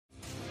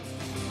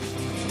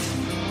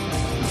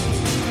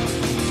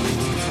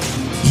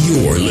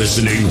You're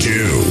listening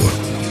to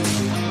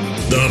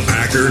the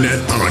Packernet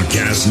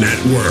Podcast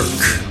Network.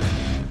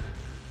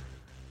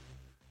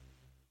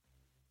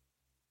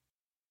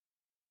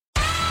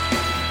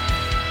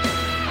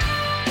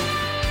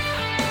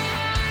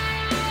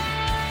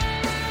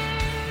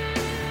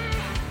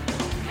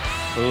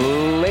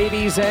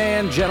 Ladies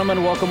and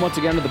gentlemen, welcome once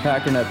again to the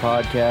Packernet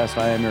Podcast.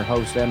 I am your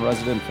host and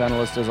resident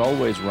panelist, as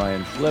always,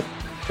 Ryan Schlip.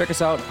 Check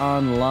us out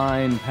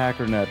online,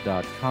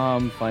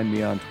 packernet.com. Find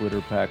me on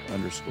Twitter,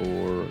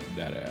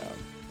 pack_that.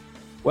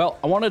 Well,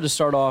 I wanted to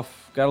start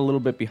off, got a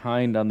little bit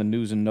behind on the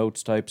news and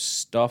notes type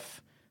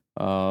stuff.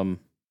 Been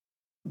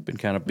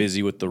kind of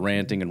busy with the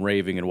ranting and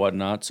raving and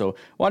whatnot, so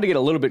wanted to get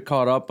a little bit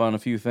caught up on a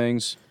few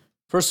things.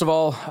 First of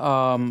all,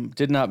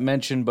 did not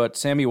mention, but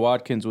Sammy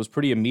Watkins was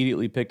pretty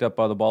immediately picked up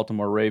by the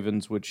Baltimore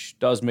Ravens, which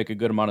does make a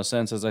good amount of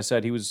sense. As I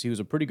said, he was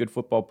a pretty good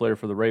football player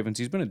for the Ravens.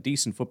 He's been a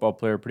decent football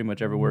player pretty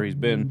much everywhere he's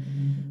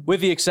been,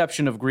 with the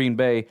exception of Green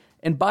Bay.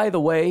 And by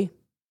the way,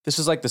 this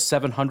is like the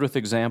 700th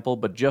example,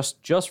 but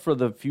just for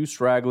the few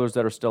stragglers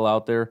that are still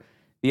out there,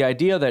 the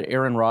idea that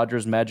Aaron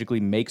Rodgers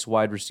magically makes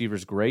wide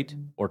receivers great,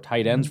 or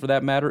tight ends for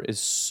that matter, is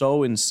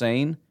so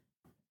insane.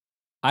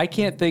 I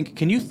can't think,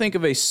 can you think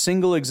of a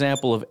single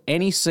example of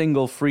any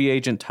single free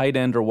agent tight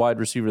end or wide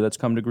receiver that's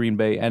come to Green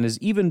Bay and has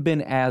even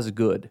been as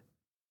good?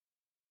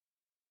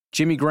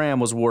 Jimmy Graham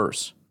was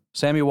worse.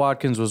 Sammy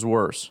Watkins was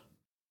worse.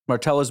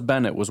 Martellus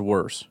Bennett was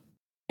worse.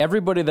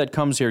 Everybody that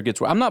comes here gets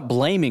worse. I'm not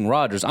blaming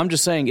Rodgers. I'm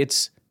just saying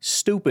it's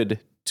stupid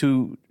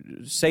to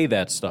say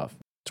that stuff.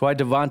 That's why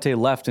Devontae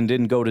left and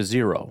didn't go to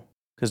zero,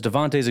 because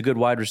Devontae's a good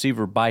wide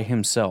receiver by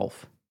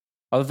himself.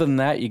 Other than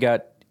that, you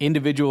got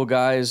individual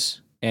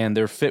guys and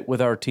they're fit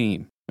with our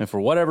team. And for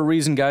whatever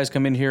reason, guys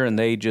come in here and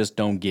they just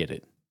don't get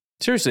it.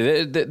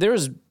 Seriously,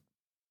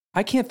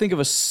 I can't think of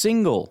a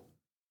single,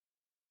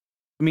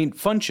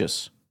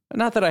 Funchess.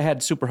 Not that I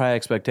had super high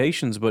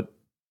expectations, but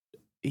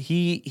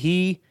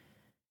he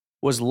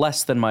was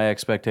less than my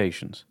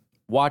expectations.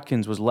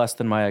 Watkins was less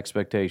than my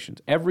expectations.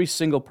 Every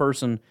single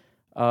person,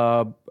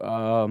 Cook,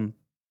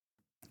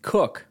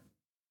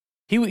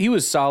 he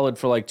was solid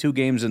for like 2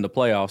 games in the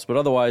playoffs, but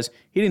otherwise,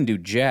 he didn't do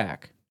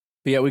jack.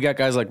 But yeah, we got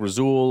guys like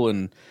Rasul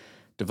and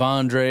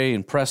Devondre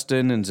and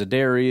Preston and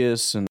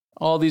Za'Darius, and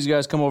all these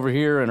guys come over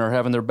here and are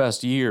having their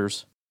best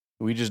years.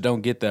 We just don't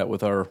get that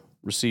with our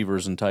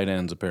receivers and tight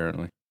ends,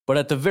 apparently. But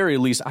at the very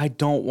least, I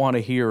don't want to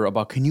hear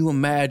about, can you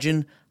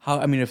imagine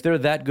how, if they're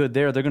that good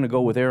there, they're going to go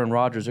with Aaron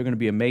Rodgers. They're going to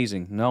be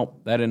amazing. No,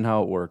 that isn't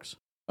how it works.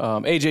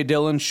 A.J.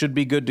 Dillon should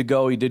be good to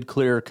go. He did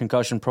clear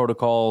concussion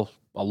protocol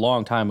a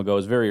long time ago. It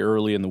was very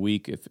early in the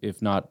week,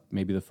 if not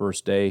maybe the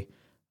first day.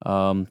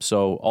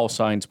 So all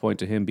signs point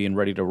to him being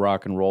ready to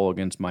rock and roll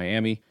against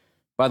Miami.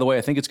 By the way,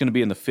 I think it's going to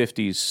be in the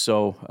 50s.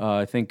 So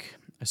I think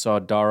I saw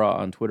Dara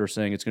on Twitter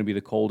saying it's going to be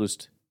the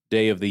coldest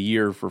day of the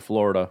year for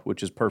Florida,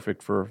 which is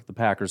perfect for the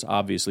Packers.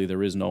 Obviously,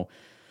 there is no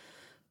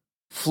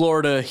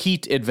Florida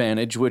heat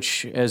advantage,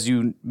 which, as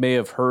you may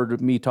have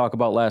heard me talk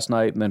about last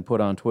night and then put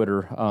on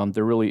Twitter,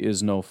 there really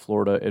is no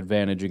Florida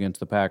advantage against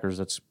the Packers.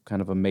 That's kind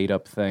of a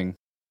made-up thing.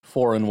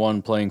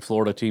 4-1 playing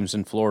Florida teams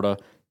in Florida.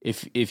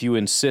 If you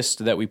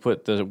insist that we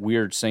put the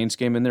weird Saints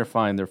game in there,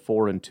 fine, they're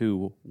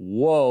 4-2.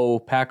 Whoa,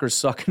 Packers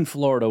suck in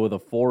Florida with a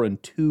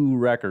 4-2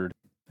 record.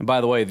 And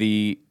by the way,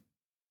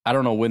 I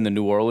don't know when the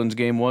New Orleans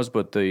game was,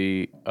 but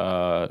the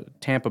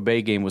Tampa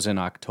Bay game was in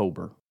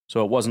October.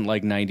 So it wasn't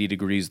like 90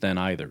 degrees then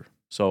either.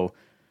 So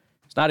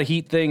it's not a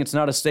heat thing, it's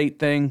not a state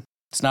thing,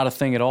 it's not a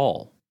thing at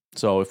all.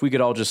 So if we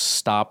could all just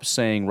stop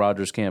saying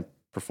Rodgers can't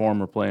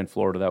perform or play in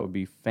Florida, that would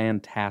be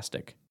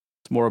fantastic.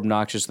 It's more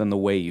obnoxious than the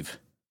wave.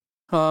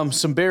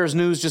 Some Bears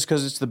news, just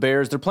because it's the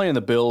Bears. They're playing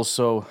the Bills,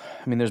 so,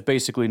 there's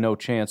basically no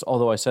chance,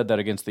 although I said that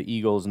against the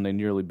Eagles and they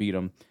nearly beat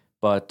them.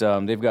 But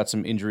they've got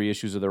some injury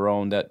issues of their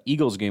own. That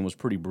Eagles game was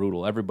pretty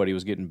brutal. Everybody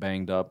was getting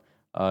banged up.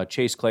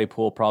 Chase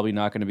Claypool probably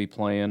not going to be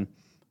playing.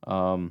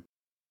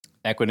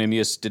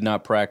 Equanimeous did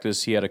not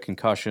practice. He had a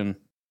concussion.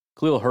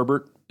 Khalil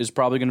Herbert is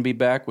probably going to be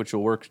back, which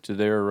will work to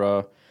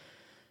their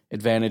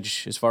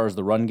advantage as far as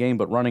the run game,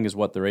 but running is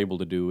what they're able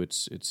to do.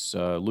 It's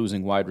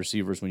losing wide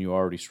receivers when you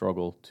already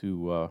struggle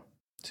to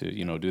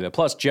do that.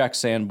 Plus, Jack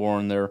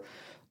Sanborn, their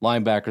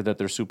linebacker that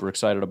they're super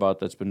excited about,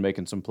 that's been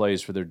making some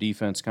plays for their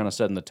defense, kind of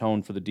setting the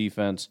tone for the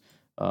defense.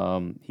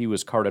 He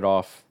was carted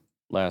off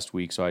last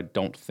week, so I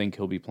don't think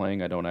he'll be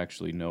playing. I don't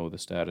actually know the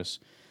status.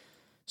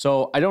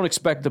 So I don't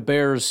expect the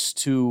Bears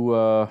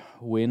to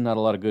win. Not a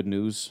lot of good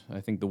news.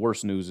 I think the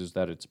worst news is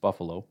that it's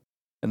Buffalo.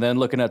 And then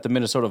looking at the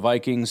Minnesota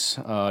Vikings,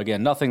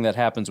 again, nothing that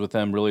happens with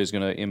them really is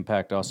going to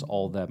impact us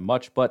all that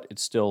much, but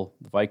it's still,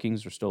 the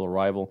Vikings are still a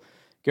rival.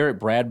 Garrett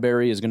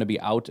Bradbury is going to be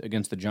out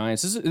against the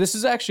Giants. This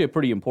is actually a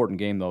pretty important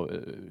game, though,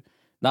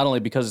 not only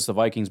because it's the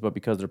Vikings, but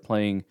because they're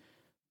playing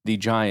the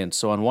Giants.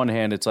 So on one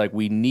hand, it's like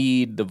we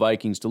need the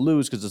Vikings to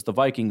lose because it's the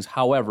Vikings.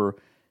 However,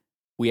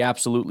 we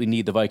absolutely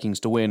need the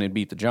Vikings to win and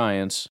beat the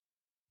Giants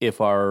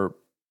if our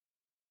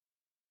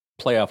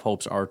playoff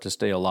hopes are to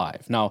stay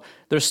alive. Now,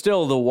 there's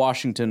still the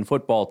Washington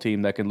football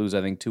team that can lose,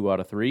 I think, 2 out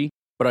of 3,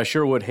 but I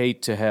sure would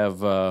hate to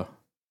have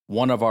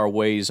one of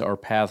our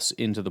paths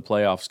into the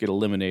playoffs get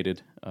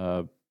eliminated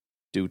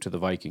due to the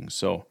Vikings.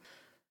 So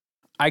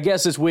I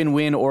guess it's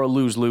win-win or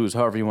lose-lose,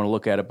 however you want to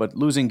look at it. But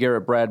losing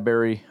Garrett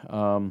Bradbury,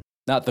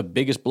 not the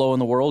biggest blow in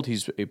the world.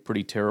 He's a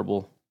pretty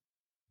terrible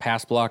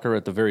pass blocker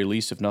at the very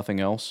least, if nothing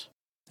else.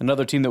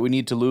 Another team that we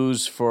need to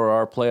lose for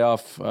our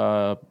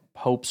playoff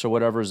hopes or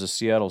whatever is the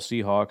Seattle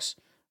Seahawks.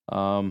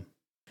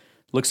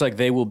 Looks like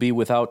they will be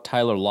without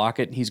Tyler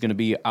Lockett. He's going to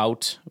be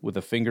out with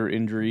a finger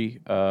injury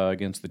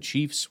against the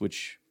Chiefs,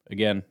 which,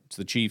 again, it's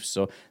the Chiefs.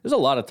 So there's a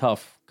lot of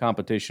tough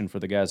competition for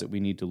the guys that we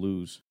need to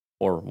lose,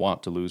 or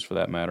want to lose for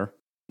that matter.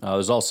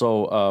 There's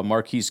also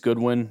Marquise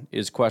Goodwin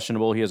is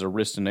questionable. He has a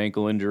wrist and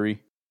ankle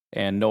injury.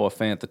 And Noah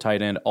Fant, the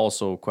tight end,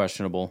 also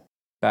questionable.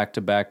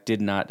 Back-to-back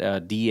did not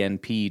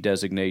DNP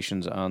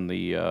designations on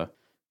the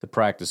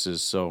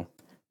practices. So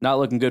not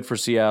looking good for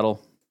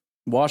Seattle.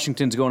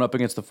 Washington's going up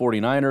against the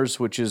 49ers,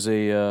 which is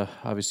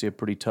obviously a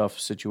pretty tough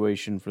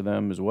situation for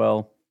them as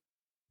well.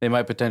 They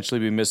might potentially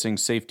be missing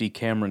safety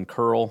Cameron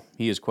Curl.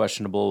 He is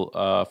questionable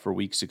for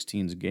Week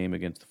 16's game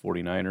against the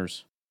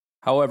 49ers.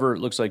 However, it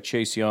looks like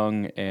Chase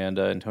Young and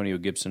Antonio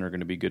Gibson are going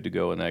to be good to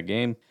go in that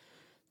game.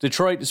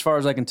 Detroit, as far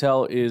as I can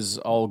tell, is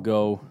all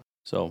go,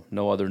 so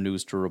no other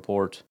news to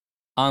report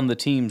on the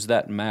teams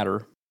that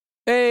matter.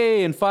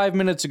 Hey, and 5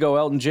 minutes ago,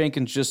 Elton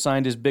Jenkins just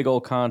signed his big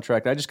old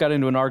contract. I just got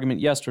into an argument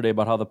yesterday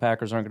about how the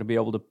Packers aren't going to be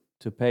able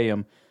to pay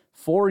him.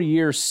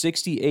 4-year,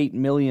 $68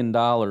 million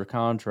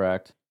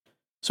contract.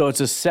 So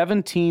it's a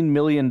 $17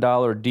 million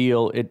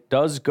deal. It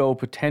does go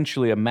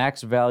potentially a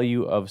max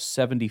value of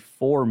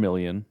 $74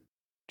 million,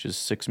 which is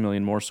 $6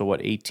 million more. So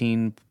what,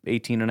 18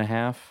 and a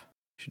half?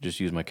 Should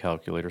just use my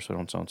calculator so I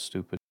don't sound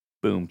stupid.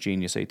 Boom,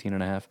 genius, 18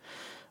 and a half.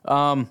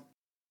 I'm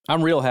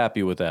real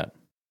happy with that.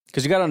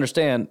 Because you got to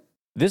understand,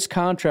 this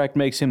contract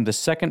makes him the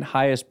second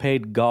highest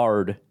paid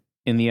guard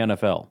in the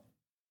NFL.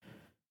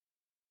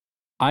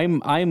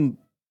 I'm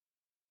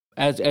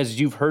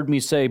as you've heard me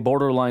say,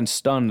 borderline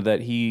stunned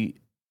that he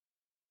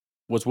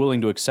was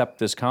willing to accept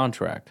this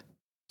contract.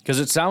 Because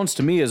it sounds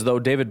to me as though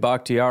David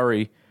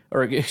Bakhtiari,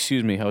 or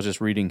excuse me, I was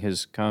just reading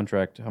his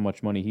contract, how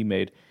much money he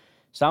made.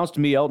 Sounds to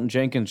me Elton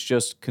Jenkins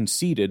just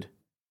conceded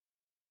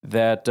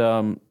that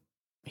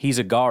he's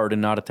a guard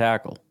and not a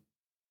tackle,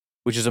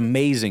 which is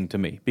amazing to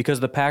me because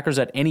the Packers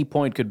at any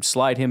point could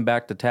slide him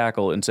back to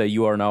tackle and say,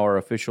 you are now our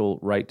official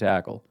right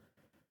tackle.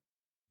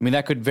 I mean,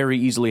 that could very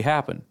easily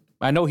happen.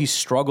 I know he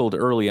struggled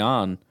early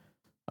on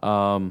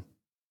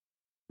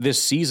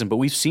this season, but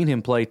we've seen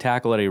him play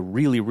tackle at a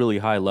really, really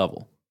high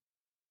level.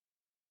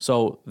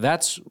 So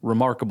that's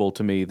remarkable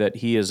to me that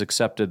he has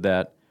accepted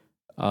that.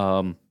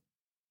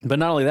 But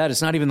not only that,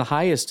 it's not even the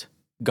highest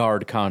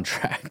guard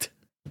contract.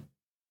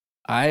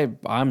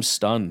 I'm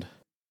stunned.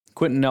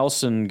 Quentin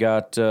Nelson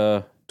got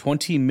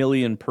 $20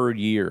 million per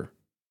year.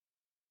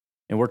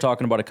 And we're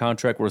talking about a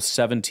contract worth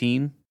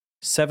 17.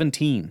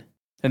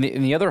 And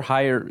the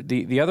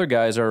other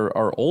guys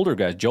are older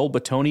guys. Joel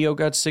Bitonio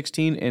got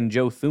 16 and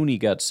Joe Thuney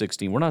got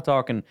 16. We're not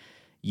talking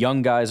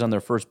young guys on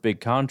their first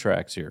big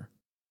contracts here.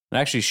 And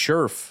actually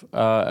Scherf,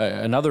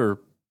 another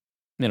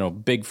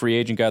big free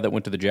agent guy that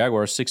went to the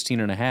Jaguars, 16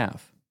 and a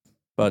half.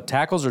 But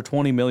tackles are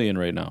 $20 million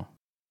right now.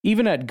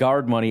 Even at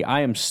guard money,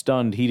 I am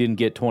stunned he didn't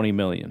get $20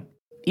 million.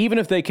 Even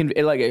if they can,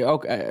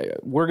 okay,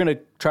 we're going to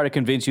try to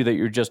convince you that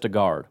you're just a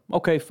guard.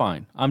 Okay,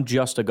 fine. I'm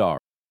just a guard.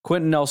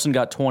 Quentin Nelson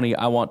got 20.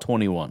 I want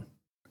 21.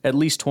 At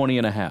least 20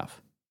 and a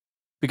half.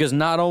 Because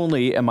not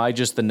only am I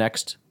just the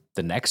next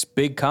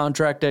big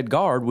contract at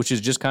guard, which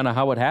is just kind of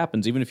how it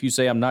happens, even if you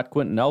say I'm not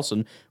Quentin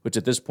Nelson, which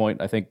at this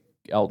point I think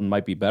Elton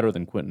might be better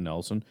than Quentin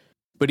Nelson.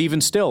 But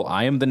even still,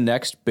 I am the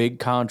next big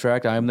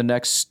contract. I am the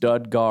next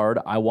stud guard.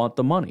 I want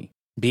the money.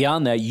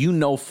 Beyond that, you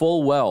know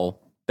full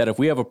well that if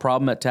we have a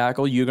problem at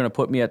tackle, you're going to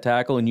put me at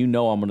tackle, and you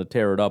know I'm going to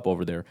tear it up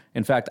over there.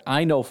 In fact,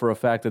 I know for a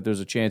fact that there's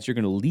a chance you're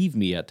going to leave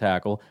me at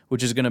tackle,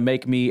 which is going to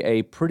make me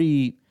a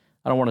pretty,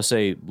 I don't want to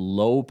say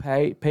low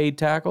paid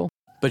tackle,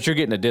 but you're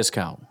getting a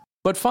discount.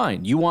 But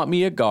fine, you want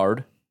me at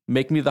guard,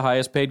 make me the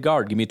highest paid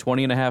guard. Give me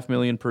 $20.5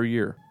 million per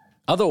year.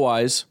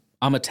 Otherwise,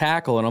 I'm a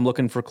tackle, and I'm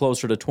looking for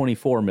closer to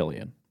 $24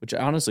 million, which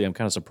honestly, I'm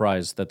kind of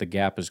surprised that the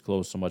gap is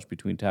closed so much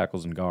between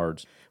tackles and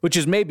guards, which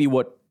is maybe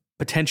what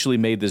potentially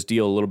made this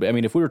deal a little bit. I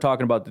mean, if we were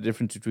talking about the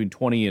difference between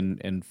 20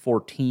 and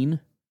 14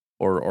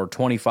 or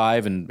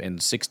 25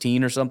 and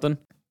 16 or something,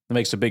 that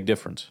makes a big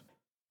difference.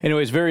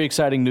 Anyways, very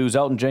exciting news.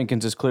 Elton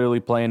Jenkins is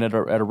clearly playing at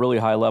a really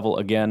high level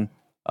again.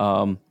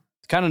 Kind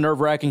of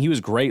nerve-wracking. He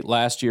was great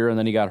last year, and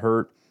then he got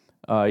hurt.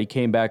 He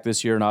came back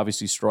this year and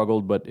obviously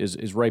struggled, but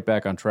is right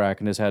back on track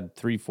and has had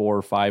 3,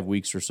 4, 5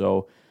 weeks or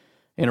so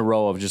in a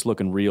row of just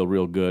looking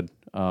real good.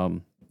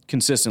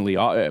 Consistently,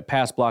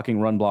 pass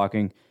blocking, run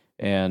blocking,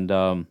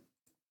 and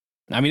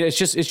I mean, it's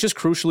just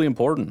crucially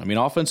important. I mean,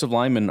 offensive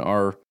linemen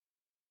are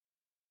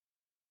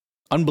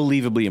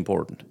unbelievably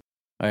important.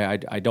 I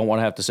don't want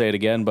to have to say it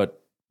again,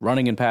 but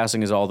running and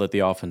passing is all that the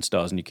offense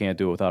does, and you can't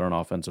do it without an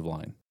offensive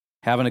line.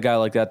 Having a guy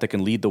like that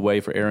can lead the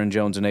way for Aaron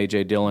Jones and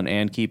A.J. Dillon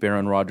and keep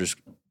Aaron Rodgers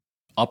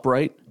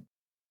upright,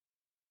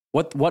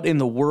 what in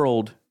the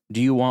world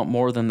do you want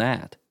more than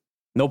that?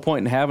 No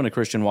point in having a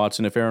Christian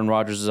Watson if Aaron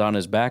Rodgers is on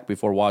his back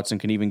before Watson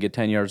can even get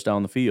 10 yards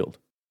down the field.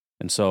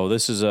 And so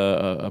this is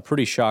a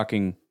pretty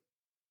shocking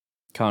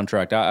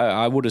contract.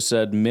 I would have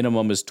said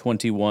minimum is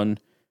 21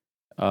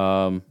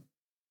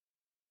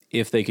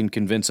 if they can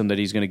convince him that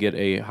he's going to get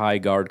a high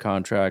guard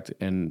contract,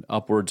 and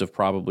upwards of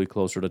probably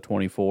closer to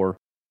 24.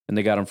 And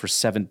they got him for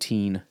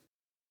 17.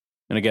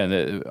 And again,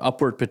 the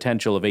upward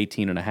potential of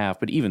 18.5,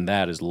 but even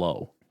that is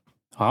low.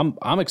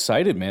 I'm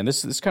excited, man.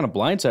 This kind of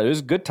blindsided. It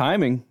was good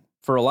timing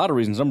for a lot of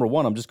reasons. Number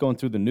one, I'm just going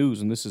through the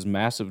news, and this is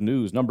massive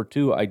news. Number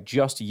two, I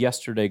just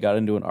yesterday got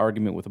into an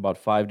argument with about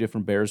 5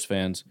 different Bears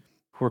fans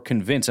who are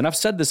convinced, and I've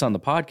said this on the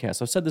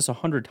podcast, I've said this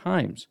 100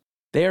 times,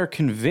 they are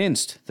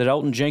convinced that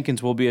Elgton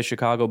Jenkins will be a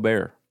Chicago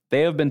Bear.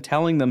 They have been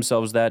telling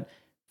themselves that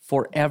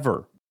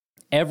forever.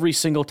 Every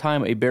single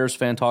time a Bears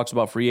fan talks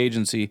about free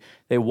agency,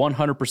 they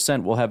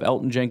 100% will have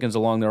Elgton Jenkins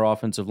along their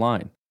offensive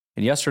line.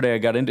 And yesterday I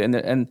got into,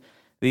 and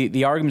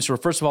the arguments were,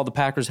 first of all, the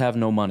Packers have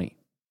no money.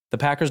 The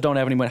Packers don't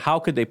have any money. How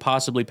could they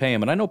possibly pay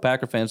him? And I know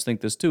Packer fans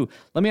think this too.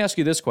 Let me ask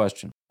you this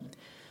question.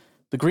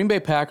 The Green Bay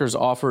Packers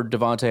offered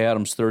Davante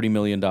Adams $30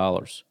 million.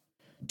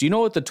 Do you know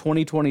what the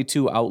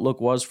 2022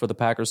 outlook was for the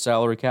Packers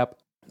salary cap?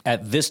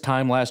 At this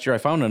time last year, I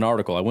found an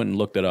article. I went and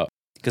looked it up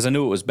because I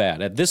knew it was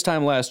bad. At this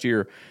time last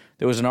year,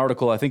 there was an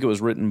article, I think it was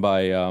written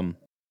by,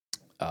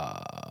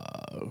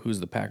 who's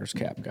the Packers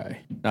cap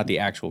guy? Not the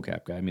actual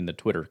cap guy, I mean the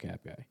Twitter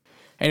cap guy.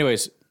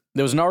 Anyways,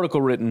 there was an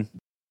article written,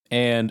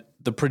 and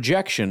the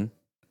projection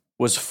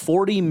was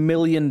 $40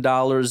 million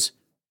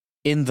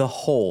in the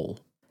hole.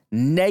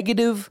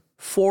 Negative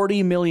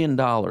 $40 million.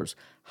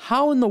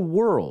 How in the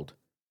world,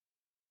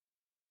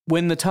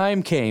 when the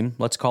time came,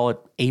 let's call it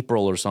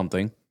April or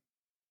something,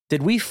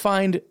 did we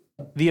find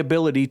the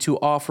ability to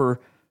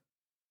offer,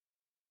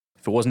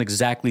 if it wasn't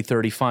exactly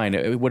 30,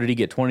 fine. What did he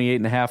get?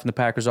 28.5, and the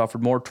Packers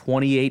offered more,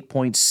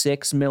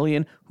 28.6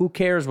 million. Who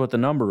cares what the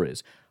number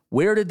is?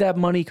 Where did that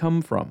money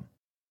come from?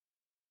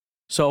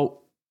 So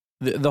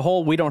the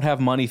whole we don't have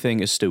money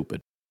thing is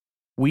stupid.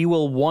 We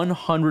will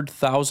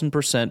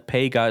 100,000%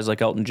 pay guys like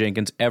Elgton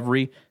Jenkins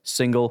every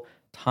single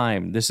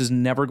time. This is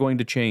never going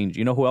to change.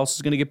 You know who else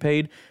is going to get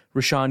paid?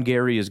 Rashawn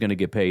Gary is going to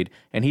get paid,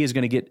 and he is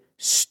going to get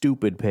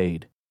stupid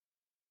paid.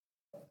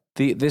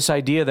 This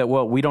idea that,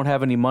 well, we don't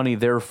have any money,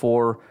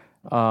 therefore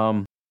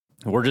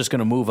we're just going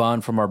to move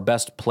on from our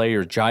best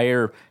player.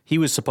 Jair, he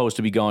was supposed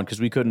to be gone because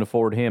we couldn't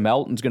afford him.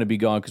 Elton's going to be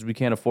gone because we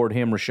can't afford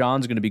him.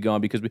 Rashawn's going to be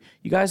gone because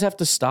you guys have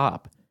to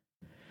stop.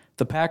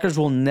 The Packers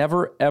will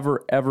never,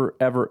 ever, ever,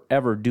 ever,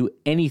 ever do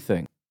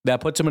anything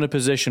that puts them in a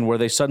position where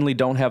they suddenly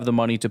don't have the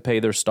money to pay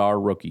their star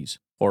rookies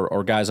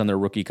or guys on their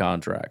rookie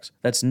contracts.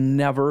 That's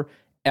never,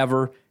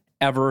 ever,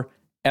 ever,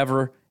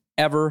 ever,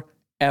 ever,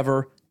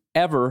 ever,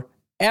 ever,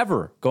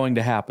 ever going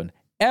to happen.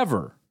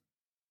 Ever.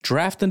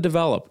 Draft and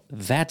develop.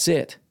 That's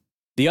it.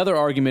 The other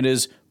argument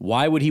is,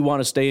 why would he want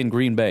to stay in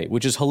Green Bay?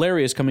 Which is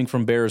hilarious coming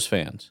from Bears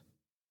fans.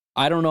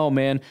 I don't know,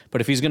 man,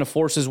 but if he's going to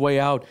force his way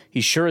out,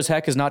 he sure as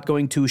heck is not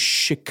going to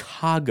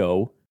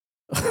Chicago.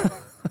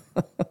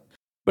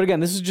 But again,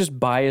 this is just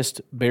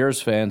biased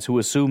Bears fans who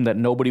assume that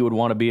nobody would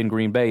want to be in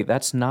Green Bay.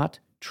 That's not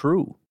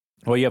true.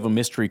 Well, you have a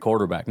mystery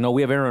quarterback. No,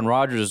 we have Aaron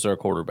Rodgers as our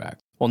quarterback.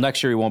 Well,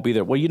 next year he won't be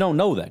there. Well, you don't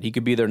know that. He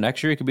could be there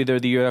next year. He could be there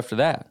the year after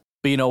that.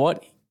 But you know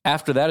what?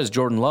 After that is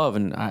Jordan Love,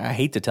 and I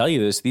hate to tell you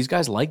this, these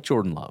guys like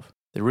Jordan Love.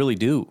 They really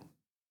do.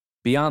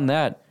 Beyond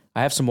that,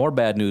 I have some more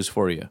bad news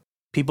for you.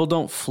 People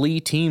don't flee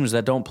teams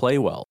that don't play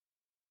well.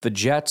 The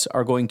Jets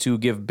are going to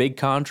give big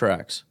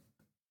contracts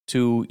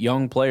to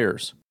young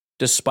players,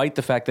 despite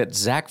the fact that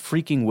Zach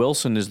freaking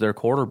Wilson is their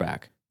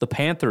quarterback. The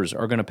Panthers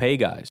are going to pay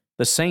guys.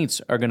 The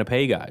Saints are going to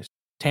pay guys.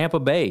 Tampa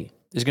Bay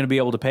is going to be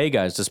able to pay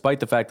guys, despite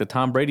the fact that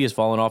Tom Brady has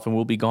fallen off and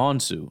will be gone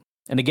soon.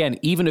 And again,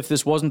 even if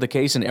this wasn't the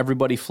case and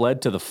everybody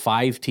fled to the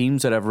 5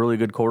 teams that have really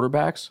good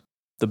quarterbacks,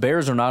 the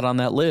Bears are not on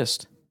that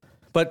list.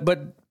 But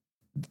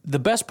the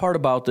best part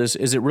about this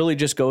is it really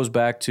just goes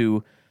back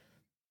to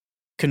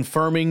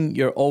confirming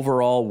your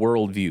overall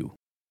worldview.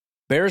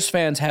 Bears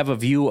fans have a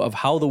view of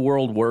how the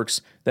world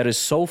works that is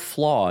so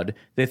flawed,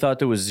 they thought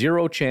there was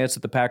zero chance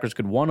that the Packers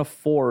could, 1,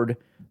 afford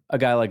a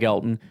guy like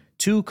Elgton,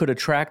 2, could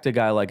attract a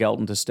guy like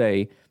Elgton to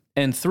stay,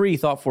 and 3,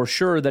 thought for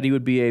sure that he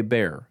would be a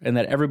Bear and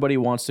that everybody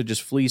wants to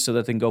just flee so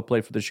that they can go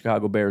play for the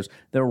Chicago Bears.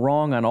 They're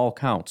wrong on all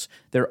counts.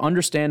 Their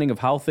understanding of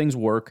how things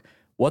work,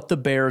 what the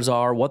Bears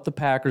are, what the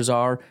Packers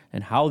are,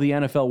 and how the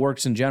NFL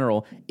works in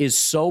general is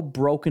so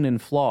broken and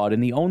flawed.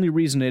 And the only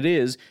reason it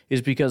is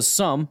because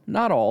some,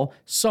 not all,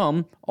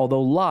 some,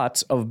 although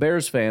lots of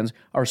Bears fans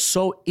are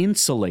so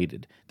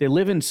insulated. They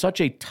live in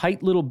such a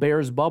tight little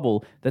Bears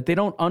bubble that they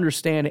don't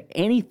understand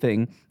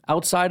anything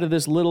outside of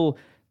this little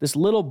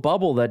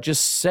bubble that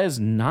just says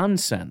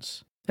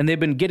nonsense. And they've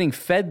been getting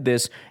fed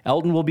this,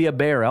 Elgton will be a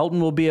Bear, Elgton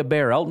will be a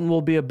Bear, Elgton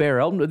will be a Bear,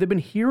 Elgton. They've been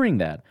hearing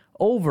that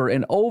over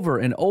and over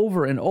and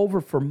over and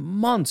over for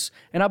months.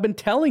 And I've been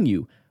telling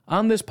you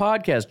on this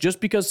podcast,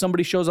 just because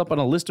somebody shows up on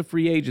a list of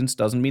free agents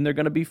doesn't mean they're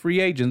going to be free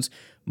agents.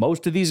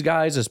 Most of these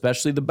guys,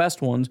 especially the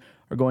best ones,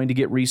 are going to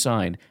get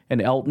re-signed. And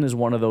Elgton is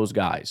one of those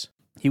guys.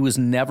 He was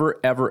never,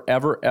 ever,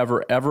 ever,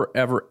 ever, ever,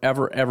 ever,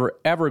 ever, ever,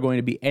 ever going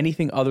to be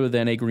anything other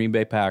than a Green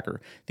Bay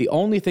Packer. The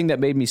only thing that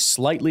made me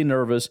slightly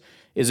nervous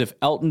is if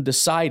Elton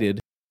decided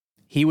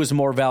he was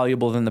more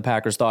valuable than the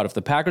Packers thought. If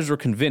the Packers were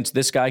convinced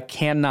this guy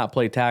cannot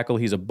play tackle,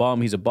 he's a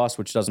bum, he's a bust,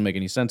 which doesn't make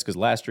any sense because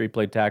last year he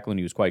played tackle and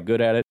he was quite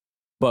good at it.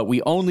 But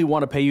we only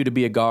want to pay you to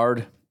be a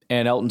guard.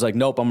 And Elton's like,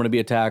 nope, I'm going to be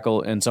a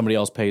tackle, and somebody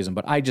else pays him.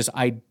 But I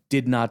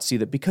did not see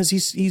that because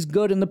he's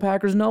good and the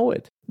Packers know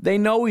it. They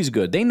know he's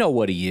good. They know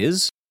what he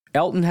is.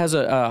 Elton has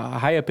a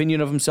high opinion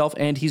of himself,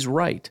 and he's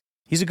right.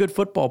 He's a good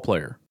football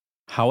player.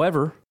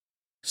 However,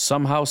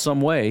 somehow,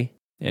 some way,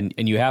 and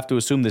you have to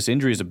assume this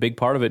injury is a big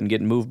part of it, and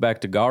getting moved back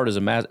to guard is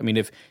a mass. I mean,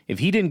 if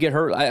he didn't get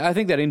hurt, I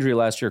think that injury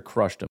last year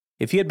crushed him.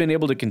 If he had been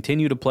able to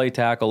continue to play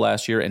tackle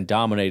last year and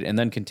dominate, and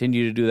then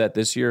continue to do that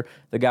this year,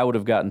 the guy would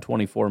have gotten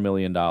 $24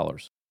 million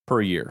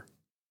per year.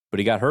 But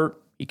he got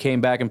hurt, he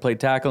came back and played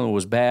tackle and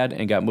was bad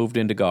and got moved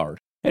into guard.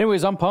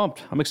 Anyways, I'm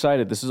pumped. I'm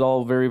excited. This is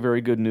all very,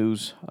 very good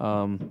news.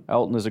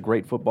 Elton is a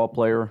great football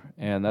player,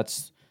 and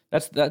this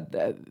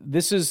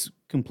is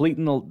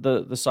completing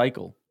the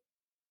cycle.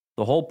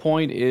 The whole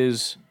point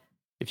is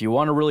if you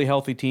want a really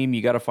healthy team,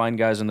 you got to find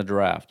guys in the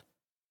draft.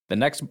 The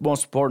next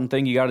most important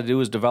thing you got to do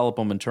is develop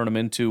them and turn them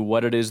into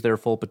what it is their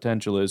full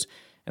potential is.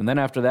 And then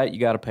after that, you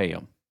got to pay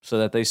them so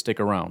that they stick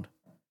around.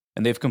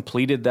 And they've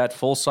completed that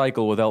full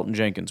cycle with Elton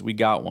Jenkins. We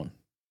got one.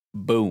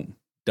 Boom.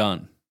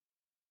 Done.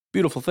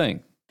 Beautiful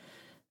thing.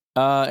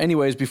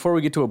 Anyways, before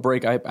we get to a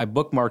break, I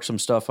bookmarked some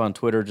stuff on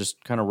Twitter,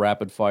 just kind of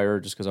rapid fire,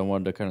 just because I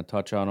wanted to kind of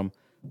touch on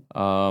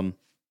them.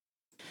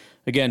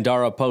 Again,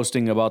 Dara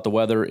posting about the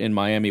weather in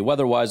Miami.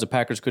 Weather-wise, the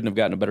Packers couldn't have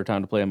gotten a better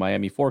time to play in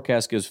Miami.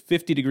 Forecast gives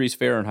 50 degrees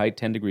Fahrenheit,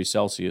 10 degrees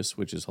Celsius,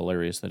 which is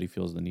hilarious that he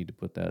feels the need to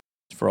put that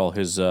for all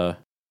his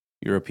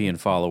European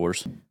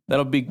followers.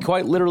 That'll be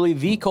quite literally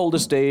the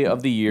coldest day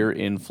of the year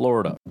in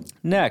Florida.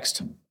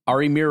 Next,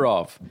 Ari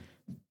Mirov.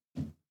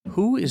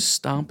 Who is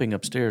stomping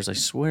upstairs? I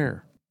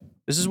swear.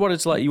 This is what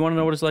it's like. You want to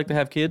know what it's like to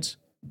have kids?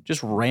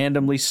 Just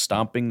randomly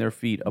stomping their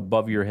feet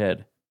above your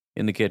head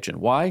in the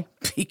kitchen. Why?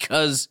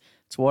 Because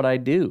it's what I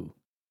do.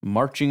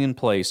 Marching in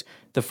place.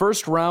 The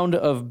first round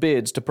of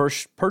bids to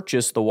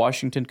purchase the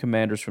Washington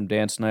Commanders from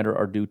Dan Snyder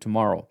are due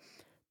tomorrow.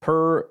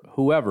 Per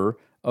whoever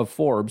of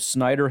Forbes,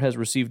 Snyder has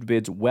received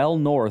bids well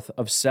north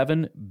of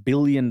 $7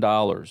 billion.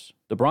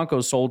 The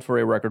Broncos sold for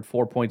a record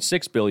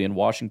 $4.6 billion.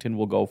 Washington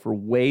will go for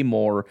way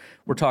more.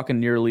 We're talking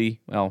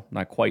nearly, well,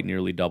 not quite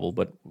nearly double,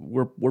 but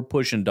we're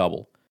pushing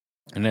double.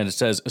 And then it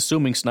says,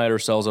 assuming Snyder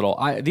sells it all.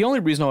 The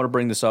only reason I want to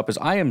bring this up is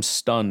I am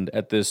stunned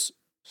at this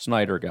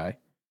Snyder guy.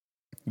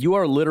 You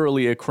are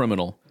literally a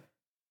criminal,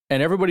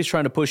 and everybody's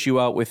trying to push you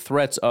out with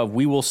threats of,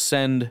 we will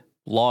send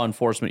law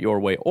enforcement your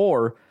way,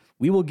 or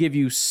we will give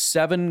you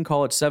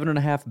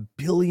 $7.5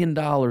 billion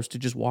to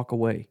just walk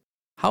away.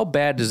 How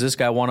bad does this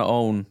guy want to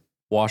own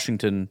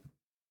Washington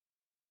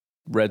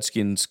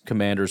Redskins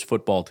Commanders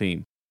football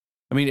team?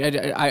 I mean,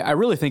 I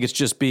really think it's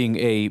just being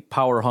a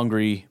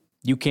power-hungry,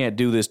 you can't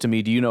do this to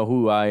me, do you know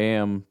who I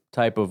am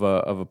type of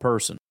a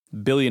person.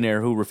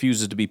 Billionaire who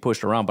refuses to be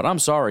pushed around. But I'm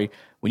sorry,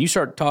 when you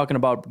start talking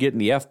about getting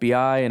the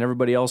FBI and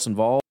everybody else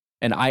involved,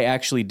 and I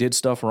actually did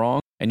stuff wrong,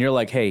 and you're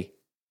like, hey,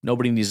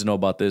 nobody needs to know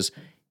about this,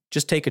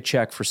 just take a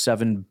check for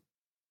 $7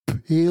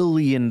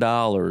 billion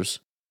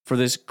for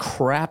this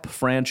crap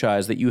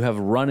franchise that you have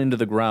run into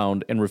the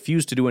ground and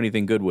refused to do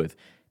anything good with.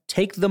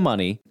 Take the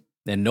money,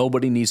 and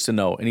nobody needs to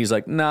know. And he's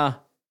like, no,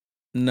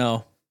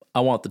 I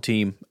want the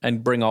team,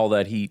 and bring all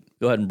that heat.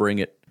 Go ahead and bring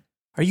it.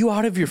 Are you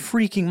out of your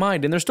freaking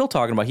mind? And they're still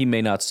talking about he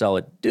may not sell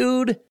it.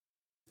 Dude,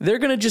 they're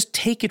going to just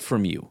take it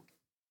from you.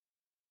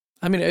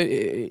 I mean,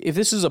 if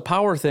this is a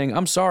power thing,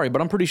 I'm sorry,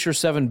 but I'm pretty sure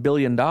 $7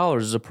 billion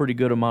is a pretty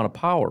good amount of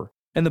power.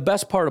 And the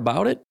best part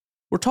about it,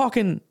 we're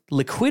talking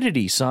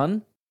liquidity,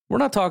 son. We're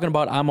not talking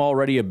about I'm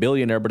already a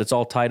billionaire, but it's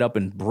all tied up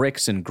in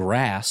bricks and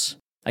grass.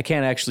 I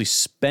can't actually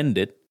spend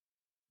it.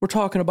 We're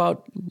talking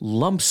about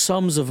lump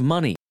sums of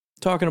money.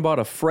 Talking about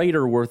a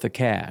freighter worth of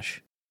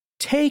cash.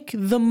 Take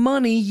the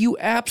money, you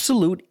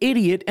absolute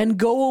idiot, and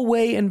go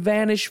away and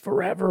vanish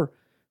forever.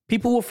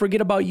 People will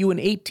forget about you in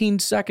 18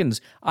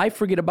 seconds. I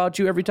forget about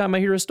you every time I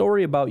hear a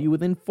story about you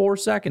within 4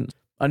 seconds.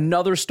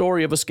 Another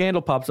story of a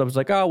scandal pops up. It's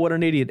like, oh, what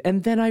an idiot.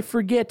 And then I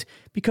forget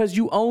because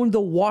you own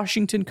the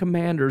Washington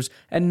Commanders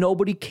and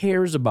nobody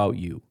cares about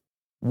you.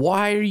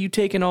 Why are you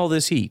taking all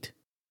this heat?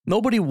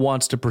 Nobody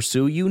wants to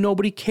pursue you.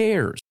 Nobody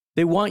cares.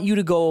 They want you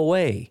to go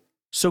away.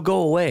 So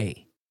go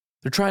away.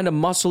 They're trying to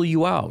muscle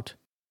you out.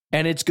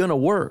 And it's going to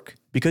work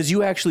because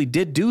you actually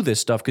did do this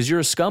stuff because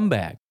you're a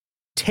scumbag.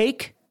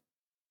 Take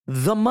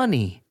the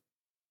money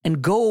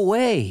and go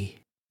away.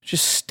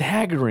 Just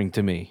staggering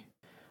to me.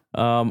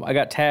 I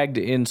got tagged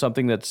in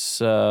something that's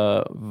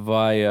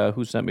via,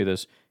 who sent me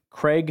this?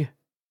 Craig.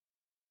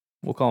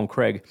 We'll call him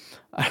Craig.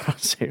 I don't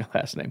say your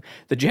last name.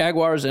 The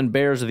Jaguars and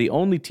Bears are the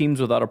only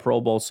teams without a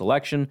Pro Bowl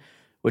selection,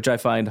 which I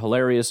find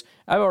hilarious.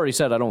 I've already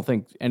said I don't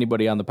think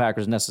anybody on the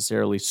Packers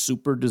necessarily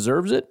super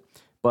deserves it.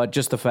 But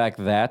just the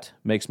fact that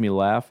makes me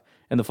laugh.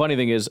 And the funny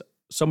thing is,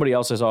 somebody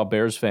else I saw, a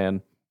Bears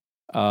fan,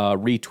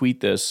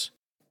 retweet this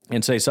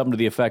and say something to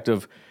the effect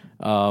of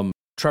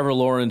Trevor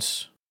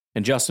Lawrence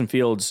and Justin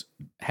Fields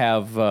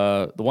have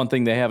the one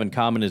thing they have in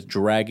common is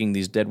dragging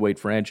these deadweight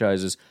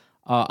franchises.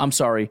 I'm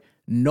sorry,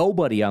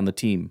 nobody on the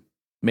team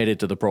made it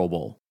to the Pro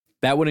Bowl.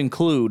 That would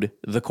include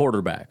the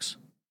quarterbacks.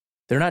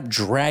 They're not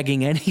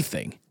dragging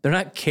anything. They're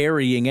not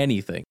carrying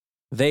anything.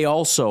 They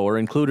also are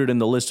included in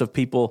the list of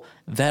people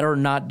that are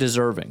not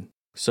deserving.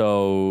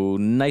 So,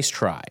 nice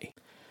try.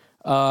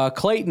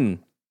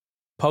 Clayton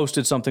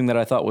posted something that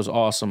I thought was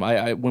awesome.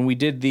 When we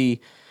did the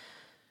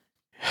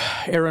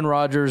Aaron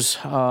Rodgers,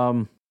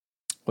 Pat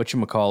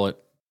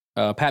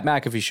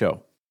McAfee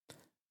show,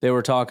 they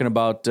were talking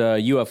about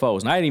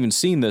UFOs. And I hadn't even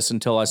seen this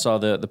until I saw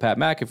the Pat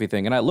McAfee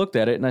thing. And I looked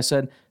at it and I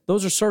said,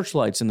 those are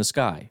searchlights in the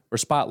sky, or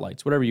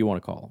spotlights, whatever you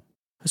want to call them.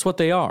 That's what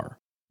they are.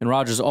 And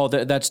Rodgers,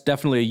 that's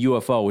definitely a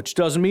UFO, which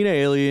doesn't mean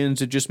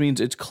aliens. It just means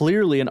it's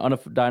clearly an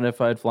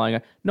unidentified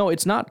flying. No,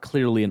 it's not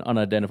clearly an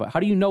unidentified. How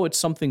do you know it's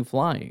something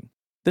flying?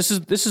 This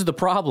is the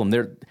problem.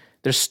 They're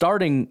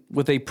starting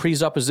with a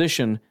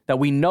presupposition that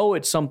we know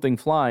it's something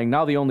flying.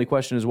 Now the only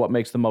question is what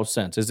makes the most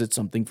sense. Is it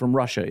something from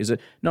Russia? Is it?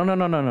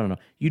 No.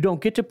 You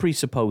don't get to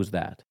presuppose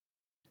that.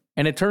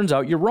 And it turns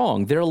out you're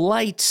wrong. They're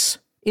lights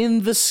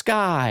in the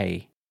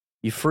sky.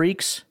 You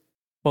freaks.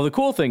 Well, the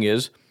cool thing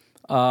is,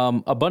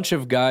 a bunch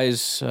of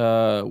guys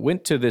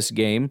went to this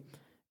game,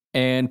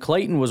 and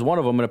Clayton was one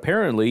of them. And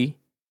apparently,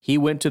 he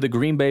went to the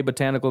Green Bay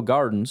Botanical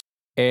Gardens,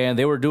 and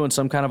they were doing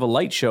some kind of a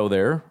light show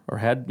there, or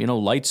had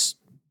lights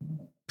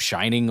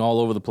shining all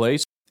over the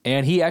place.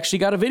 And he actually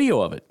got a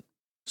video of it.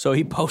 So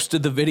he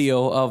posted the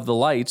video of the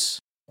lights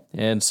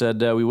and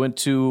said, we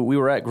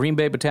were at Green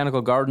Bay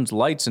Botanical Gardens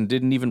lights and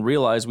didn't even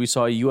realize we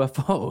saw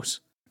UFOs.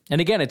 And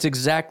again, it's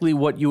exactly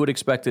what you would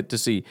expect it to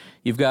see.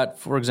 You've got,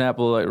 for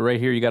example, right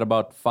here, you got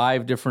about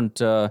 5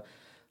 different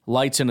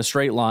lights in a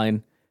straight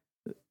line.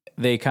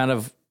 They kind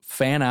of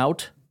fan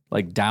out,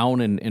 like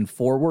down and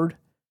forward.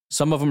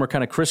 Some of them are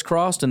kind of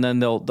crisscrossed, and then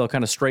they'll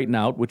kind of straighten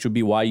out, which would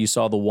be why you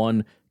saw the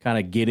one kind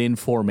of get in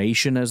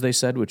formation, as they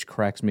said, which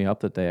cracks me up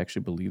that they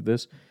actually believe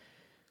this.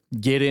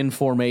 Get in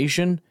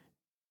formation,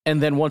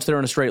 and then once they're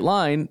in a straight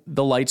line,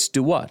 the lights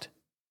do what?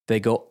 They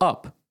go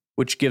up,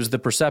 which gives the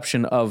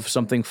perception of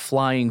something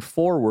flying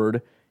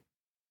forward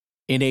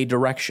in a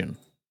direction.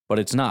 But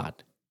it's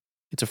not.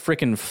 It's a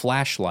freaking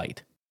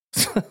flashlight.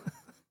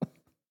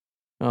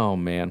 Oh,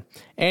 man.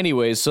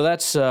 Anyways, so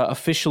that's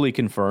officially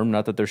confirmed.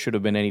 Not that there should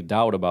have been any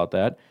doubt about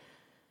that.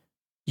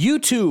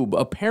 YouTube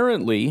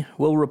apparently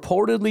will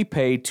reportedly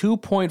pay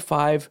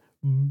 $2.5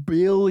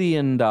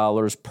 billion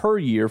per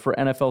year for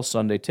NFL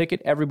Sunday Ticket.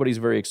 Everybody's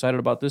very excited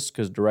about this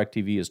because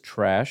DirecTV is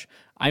trash.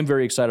 I'm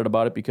very excited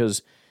about it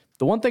because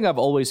the one thing I've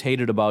always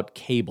hated about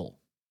cable,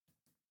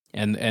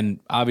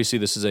 and obviously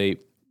this is a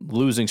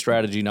losing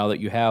strategy now that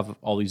you have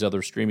all these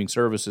other streaming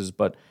services,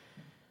 but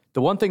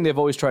the one thing they've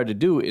always tried to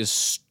do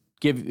is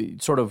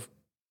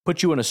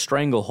put you in a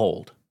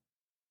stranglehold.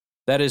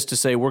 That is to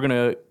say, we're going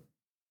to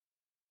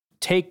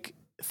take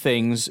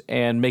things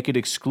and make it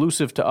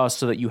exclusive to us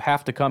so that you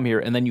have to come here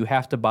and then you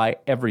have to buy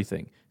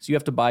everything. So you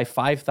have to buy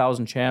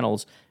 5,000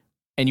 channels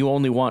and you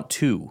only want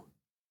 2.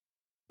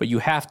 But you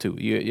have to.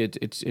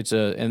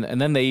 And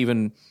then they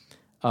even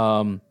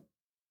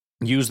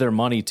use their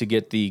money to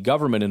get the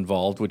government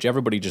involved, which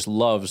everybody just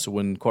loves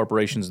when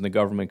corporations and the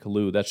government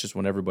collude. That's just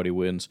when everybody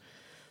wins.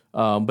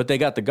 But they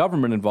got the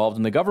government involved,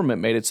 and the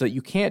government made it so that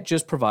you can't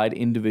just provide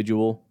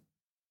individual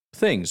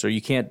things, or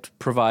you can't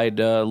provide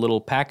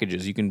little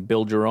packages. You can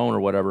build your own or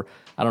whatever.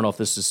 I don't know if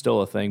this is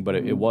still a thing, but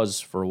it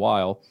was for a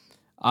while.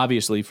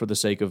 Obviously, for the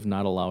sake of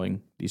not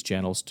allowing these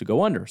channels to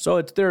go under.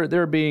 So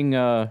they're being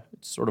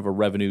it's sort of a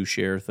revenue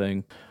share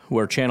thing,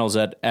 where channels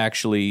that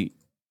actually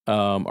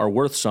are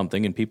worth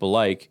something and people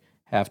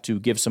have to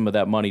give some of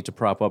that money to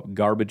prop up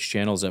garbage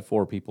channels that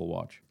 4 people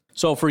watch.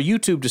 So for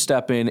YouTube to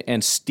step in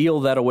and steal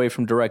that away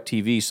from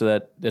DirecTV, so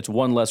that that's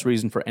one less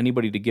reason for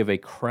anybody to give a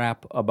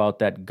crap about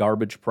that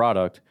garbage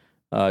product,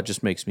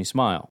 just makes me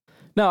smile.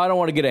 Now, I don't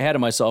want to get ahead of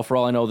myself. For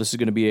all I know, this is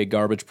going to be a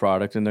garbage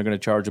product, and they're going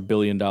to charge $1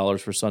 billion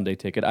for Sunday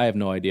Ticket. I have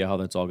no idea how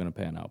that's all going to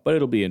pan out, but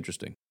it'll be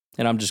interesting.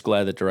 And I'm just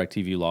glad that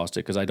DirecTV lost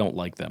it because I don't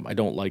like them. I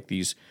don't like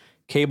these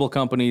cable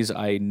companies.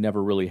 I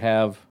never really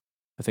have.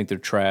 I think they're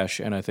trash,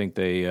 and I think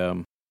they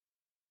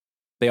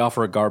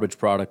offer a garbage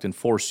product and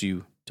force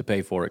you to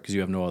pay for it because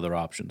you have no other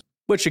options.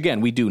 Which,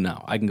 again, we do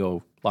now. I can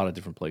go a lot of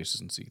different places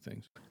and see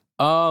things.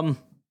 I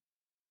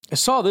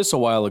saw this a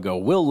while ago.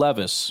 Will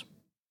Levis.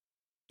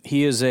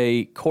 He is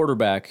a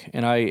quarterback,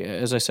 and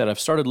as I said,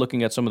 I've started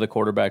looking at some of the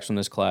quarterbacks from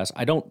this class.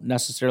 I don't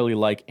necessarily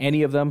like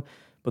any of them,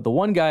 but the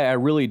one guy I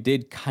really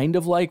did kind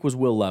of like was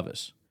Will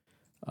Levis.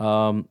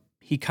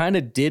 He kind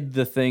of did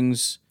the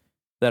things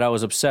that I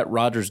was upset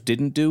Rodgers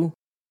didn't do,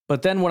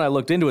 but then when I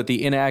looked into it,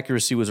 the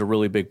inaccuracy was a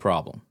really big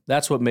problem.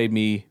 That's what made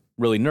me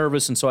really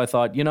nervous, and so I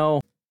thought,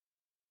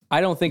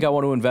 I don't think I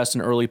want to invest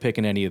an early pick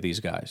in any of these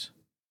guys.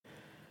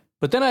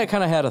 But then I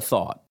kind of had a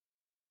thought.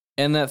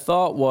 And that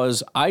thought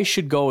was I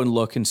should go and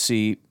look and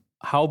see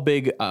how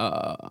big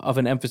of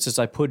an emphasis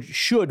I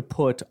should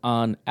put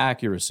on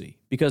accuracy.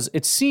 Because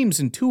it seems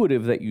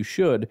intuitive that you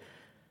should,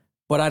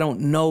 but I don't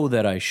know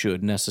that I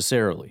should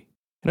necessarily.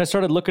 And I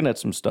started looking at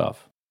some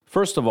stuff.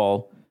 First of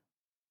all,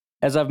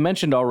 as I've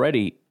mentioned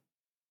already,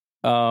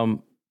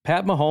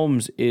 Pat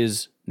Mahomes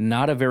is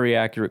not a very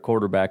accurate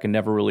quarterback and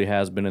never really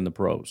has been in the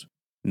pros.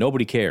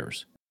 Nobody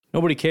cares.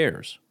 Nobody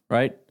cares,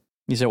 right?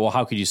 You say, well,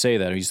 how could you say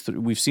that?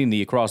 We've seen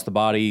the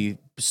across-the-body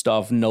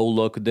stuff, no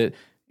look.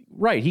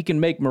 Right, he can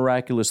make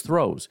miraculous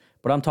throws,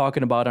 but I'm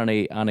talking about on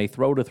a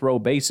throw-to-throw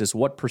basis,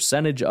 what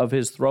percentage of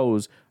his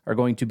throws are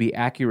going to be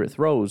accurate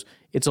throws?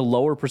 It's a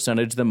lower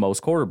percentage than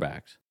most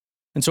quarterbacks.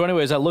 And so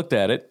anyways, I looked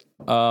at it,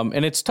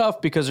 and it's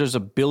tough because there's a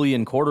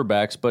billion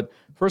quarterbacks, but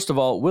first of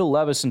all, Will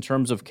Levis, in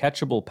terms of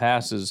catchable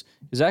passes,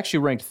 is actually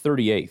ranked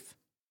 38th,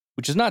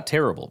 which is not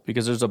terrible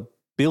because there's a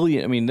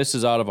billion. I mean, this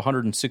is out of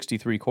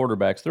 163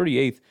 quarterbacks.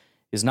 38th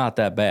is not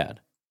that bad.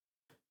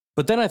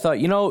 But then I thought,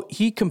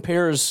 he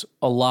compares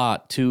a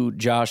lot to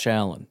Josh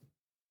Allen.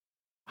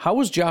 How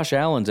was Josh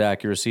Allen's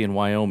accuracy in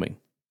Wyoming?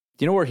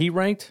 Do you know where he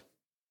ranked?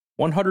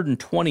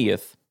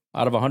 120th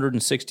out of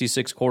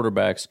 166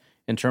 quarterbacks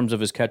in terms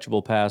of his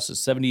catchable passes.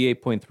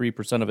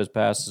 78.3% of his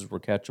passes were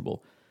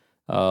catchable.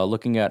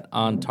 Looking at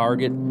on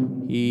target,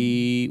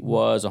 he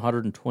was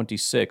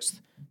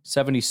 126th.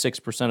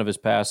 76% of his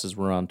passes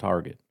were on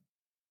target.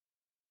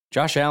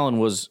 Josh Allen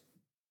was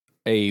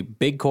a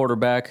big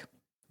quarterback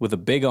with a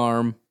big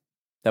arm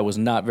that was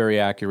not very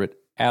accurate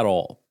at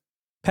all.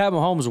 Pat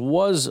Mahomes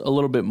was a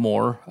little bit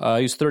more.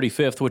 He's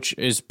 35th, which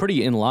is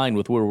pretty in line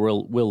with where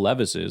Will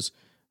Levis is.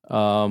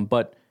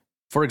 But,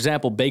 for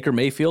example, Baker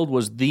Mayfield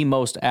was the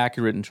most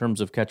accurate in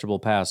terms of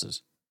catchable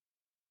passes,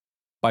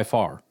 by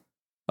far.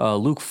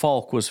 Luke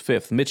Falk was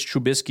 5th. Mitch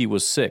Trubisky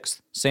was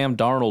 6th. Sam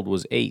Darnold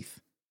was 8th.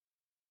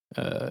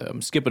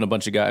 I'm skipping a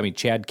bunch of guys. I mean,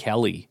 Chad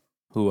Kelly,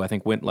 who I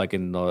think went I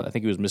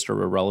think he was Mr.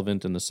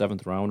 Irrelevant in the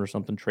 7th round or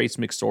something. Trace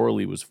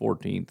McSorley was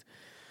 14th.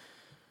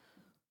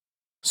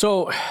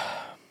 So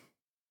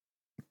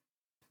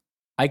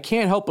I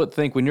can't help but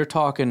think when you're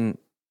talking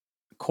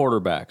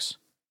quarterbacks,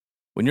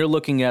 when you're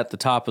looking at the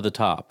top of the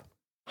top,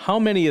 how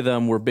many of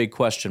them were big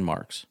question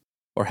marks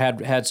or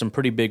had some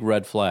pretty big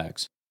red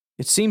flags?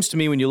 It seems to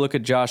me when you look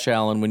at Josh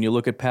Allen, when you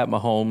look at Pat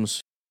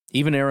Mahomes,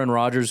 even Aaron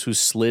Rodgers, who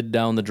slid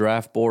down the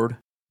draft board,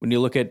 when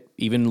you look at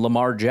even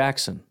Lamar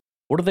Jackson,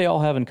 what do they all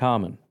have in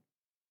common?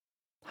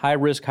 High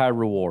risk, high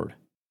reward.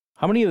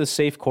 How many of the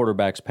safe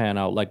quarterbacks pan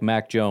out, like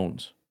Mac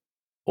Jones?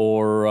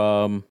 Or,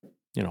 I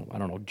don't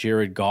know,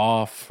 Jared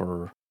Goff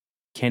or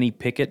Kenny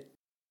Pickett,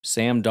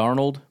 Sam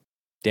Darnold,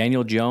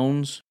 Daniel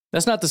Jones.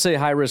 That's not to say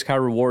high risk, high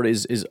reward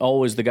is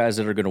always the guys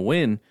that are going to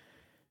win.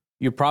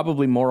 You're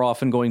probably more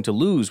often going to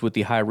lose with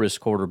the high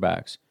risk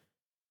quarterbacks.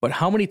 But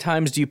how many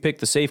times do you pick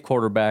the safe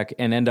quarterback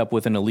and end up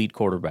with an elite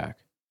quarterback?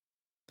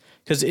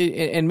 Because,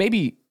 and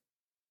maybe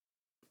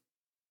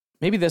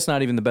that's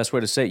not even the best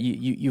way to say it.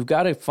 You've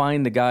got to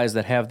find the guys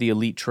that have the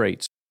elite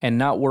traits and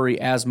not worry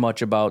as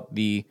much about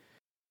the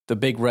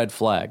big red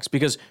flags.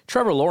 Because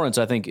Trevor Lawrence,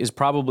 I think, is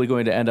probably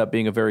going to end up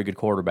being a very good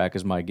quarterback,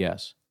 is my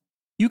guess.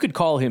 You could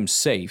call him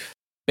safe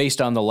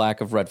based on the lack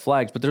of red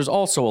flags, but there's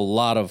also a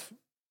lot of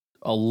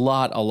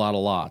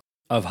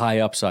high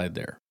upside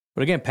there.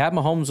 But again, Pat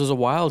Mahomes was a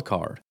wild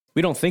card.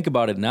 We don't think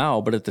about it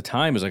now, but at the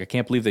time, it was like, I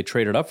can't believe they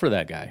traded up for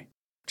that guy.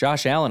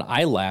 Josh Allen,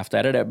 I laughed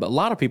at it, but a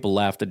lot of people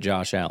laughed at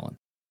Josh Allen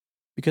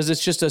because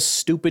it's just a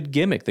stupid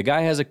gimmick. The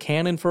guy has a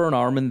cannon for an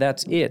arm, and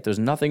that's it. There's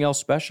nothing else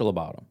special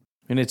about him.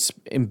 And it's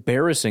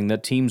embarrassing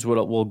that teams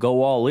will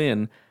go all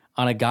in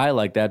on a guy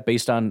like that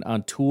based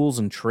on tools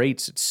and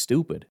traits. It's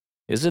stupid.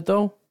 Is it,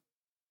 though?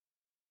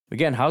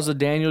 Again, how's the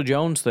Daniel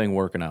Jones thing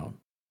working out?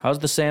 How's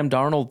the Sam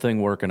Darnold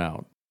thing working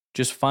out?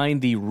 Just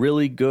find the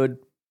really good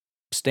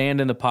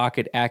stand in the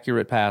pocket,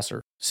 accurate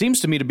passer.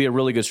 Seems to me to be a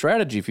really good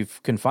strategy. If you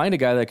can find a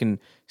guy that can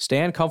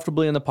stand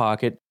comfortably in the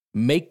pocket,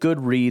 make good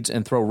reads,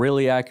 and throw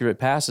really accurate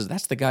passes,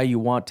 that's the guy you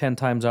want 10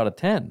 times out of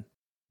 10.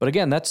 But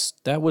again,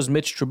 that was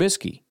Mitch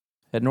Trubisky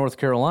at North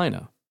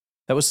Carolina.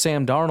 That was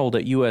Sam Darnold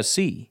at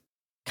USC.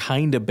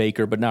 Kind of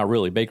Baker, but not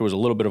really. Baker was a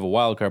little bit of a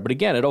wild card. But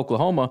again, at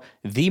Oklahoma,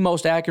 the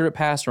most accurate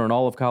passer in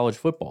all of college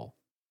football.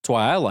 That's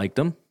why I liked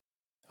him.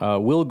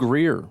 Will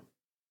Grier,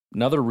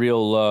 another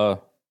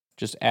real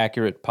just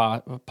accurate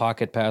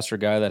pocket passer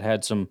guy that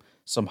had some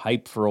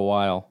hype for a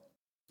while.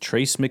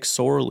 Trace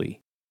McSorley.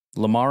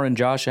 Lamar and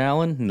Josh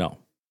Allen? No.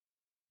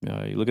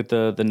 You look at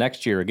the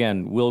next year,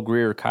 again, Will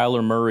Grier,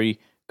 Kyler Murray,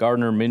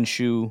 Gardner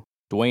Minshew,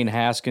 Dwayne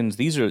Haskins.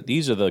 These are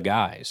the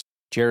guys.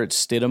 Jarrett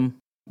Stidham,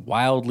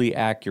 wildly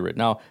accurate.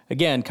 Now,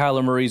 again,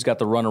 Kyler Murray's got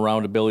the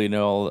runaround ability and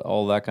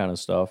all that kind of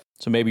stuff.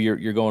 So maybe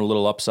you're going a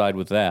little upside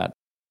with that.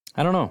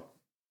 I don't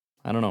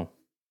know.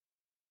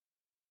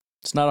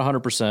 It's not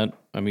 100%.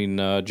 I mean,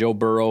 Joe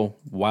Burrow,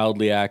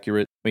 wildly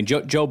accurate. I mean,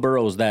 Joe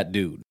Burrow is that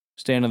dude.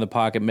 Stand in the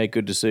pocket, make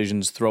good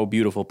decisions, throw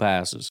beautiful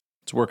passes.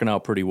 It's working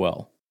out pretty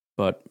well.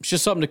 But it's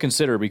just something to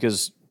consider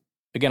because,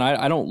 again,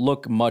 I don't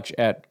look much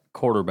at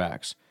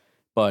quarterbacks,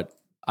 but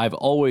I've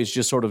always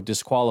just sort of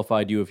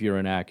disqualified you if you're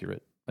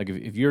inaccurate. Like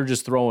if you're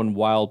just throwing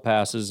wild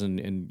passes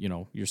and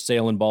you're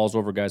sailing balls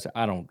over guys,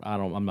 I'm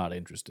not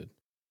interested.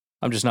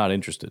 I'm just not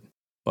interested.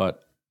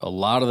 But A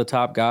lot of the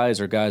top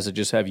guys are guys that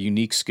just have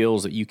unique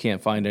skills that you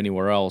can't find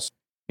anywhere else.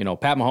 You know,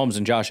 Pat Mahomes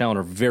and Josh Allen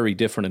are very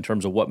different in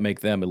terms of what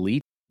make them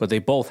elite, but they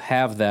both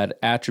have that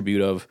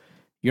attribute of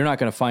you're not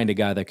going to find a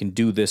guy that can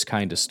do this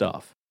kind of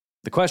stuff.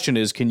 The question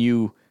is, can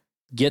you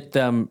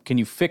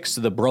fix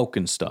the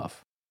broken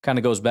stuff? Kind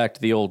of goes back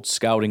to the old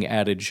scouting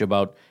adage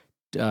about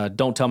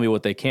don't tell me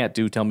what they can't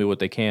do, tell me what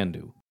they can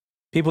do.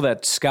 People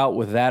that scout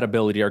with that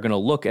ability are going to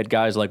look at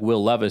guys like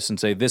Will Levis and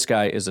say, this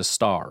guy is a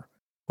star.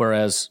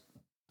 Whereas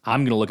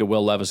I'm going to look at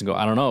Will Levis and go,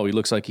 I don't know, he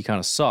looks like he kind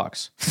of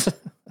sucks.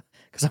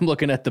 Because I'm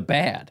looking at the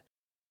bad.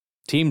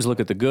 Teams look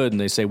at the good and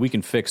they say, we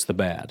can fix the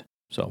bad.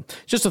 So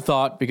just a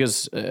thought,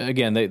 because,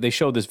 again, they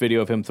showed this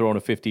video of him throwing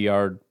a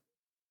 50-yard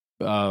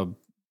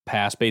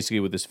pass, basically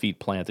with his feet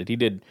planted. He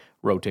did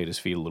rotate his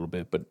feet a little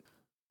bit, but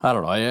I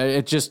don't know.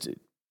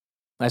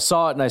 I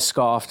saw it and I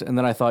scoffed, and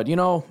then I thought,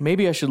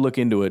 maybe I should look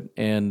into it.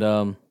 And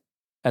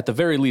at the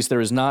very least, there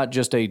is not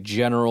just a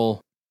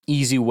general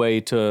easy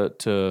way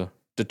to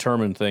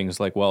determine things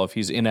like, well, if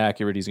he's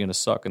inaccurate, he's going to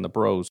suck in the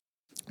pros.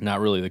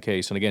 Not really the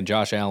case. And again,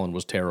 Josh Allen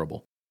was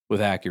terrible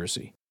with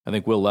accuracy. I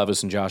think Will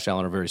Levis and Josh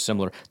Allen are very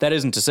similar. That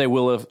isn't to say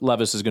Will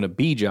Levis is going to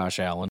be Josh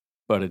Allen,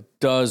 but it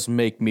does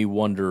make me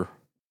wonder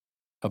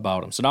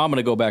about him. So now I'm going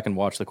to go back and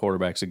watch the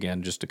quarterbacks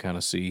again just to kind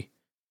of see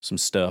some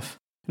stuff.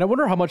 And I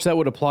wonder how much that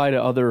would apply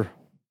to other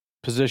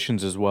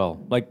positions as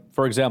well. Like,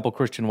 for example,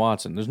 Christian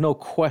Watson. There's no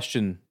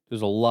question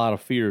there's a lot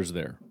of fears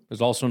there.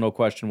 There's also no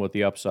question what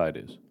the upside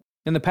is.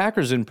 And the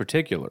Packers in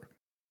particular,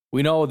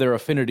 we know their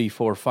affinity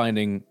for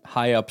finding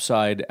high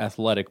upside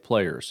athletic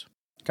players.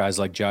 Guys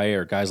like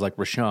Jair, guys like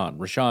Rashawn.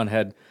 Rashawn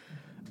had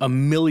a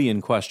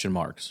million question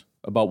marks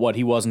about what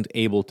he wasn't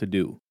able to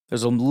do.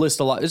 There's a list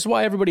a lot. This is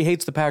why everybody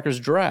hates the Packers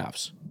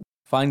drafts.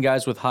 Find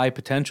guys with high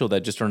potential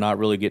that just are not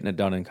really getting it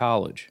done in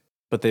college.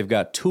 But they've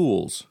got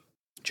tools.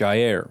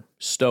 Jair,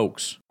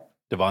 Stokes,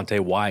 Devontae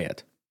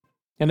Wyatt.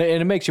 And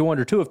it makes you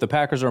wonder, too, if the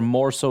Packers are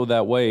more so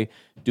that way,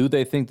 do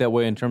they think that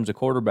way in terms of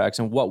quarterbacks?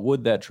 And what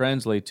would that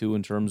translate to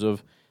in terms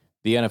of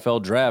the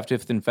NFL draft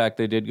if, in fact,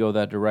 they did go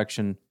that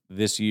direction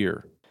this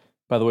year?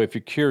 By the way, if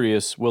you're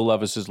curious, Will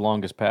Levis's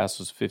longest pass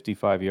was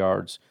 55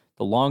 yards.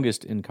 The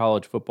longest in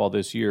college football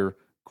this year,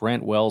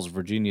 Grant Wells,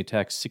 Virginia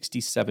Tech,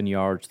 67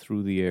 yards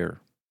through the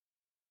air.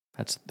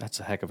 That's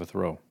a heck of a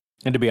throw.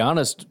 And to be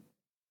honest,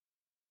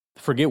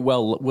 forget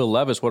Will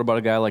Levis. What about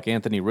a guy like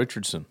Anthony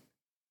Richardson?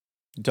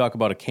 You talk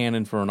about a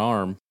cannon for an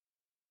arm.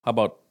 How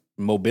about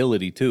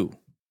mobility, too?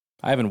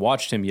 I haven't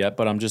watched him yet,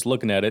 but I'm just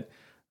looking at it.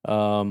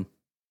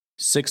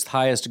 Sixth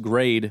highest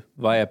grade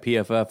via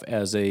PFF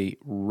as a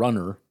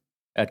runner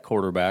at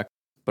quarterback,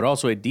 but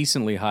also a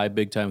decently high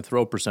big-time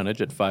throw percentage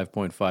at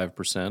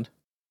 5.5%.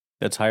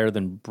 That's higher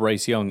than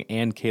Bryce Young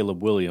and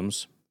Caleb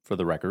Williams, for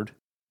the record.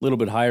 A little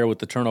bit higher with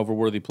the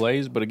turnover-worthy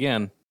plays, but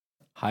again,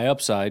 high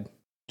upside.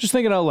 Just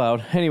thinking out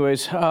loud.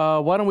 Anyways,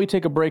 why don't we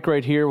take a break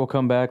right here? We'll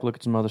come back, look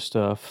at some other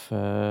stuff,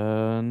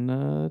 and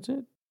that's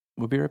it.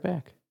 We'll be right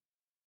back.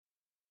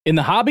 In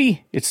the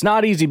hobby, it's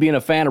not easy being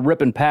a fan of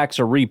ripping packs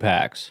or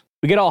repacks.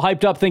 We get all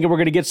hyped up thinking we're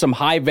going to get some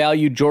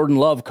high-value Jordan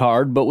Love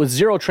card, but with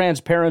zero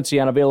transparency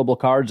on available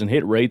cards and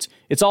hit rates,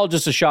 it's all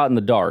just a shot in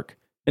the dark.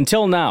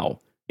 Until now,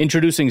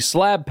 introducing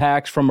slab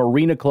packs from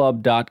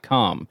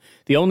arenaclub.com,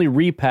 the only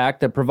repack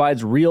that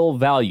provides real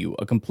value,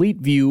 a complete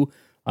view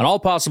on all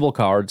possible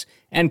cards,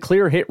 and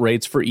clear hit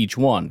rates for each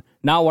one.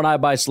 Now when I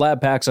buy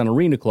slab packs on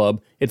Arena Club,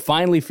 it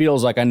finally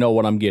feels like I know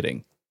what I'm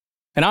getting.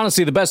 And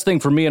honestly, the best thing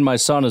for me and my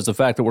son is the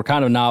fact that we're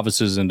kind of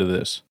novices into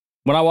this.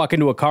 When I walk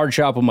into a card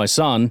shop with my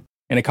son,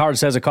 and a card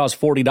says it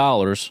costs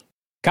 $40,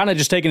 kind of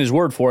just taking his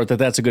word for it that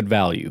that's a good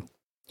value.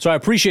 So I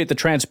appreciate the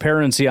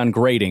transparency on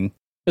grading,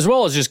 as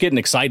well as just getting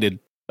excited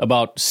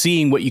about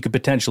seeing what you could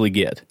potentially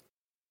get.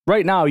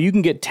 Right now, you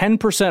can get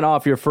 10%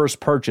 off your first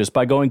purchase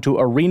by going to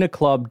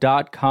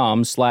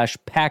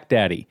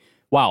arenaclub.com/packdaddy.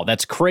 Wow,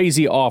 that's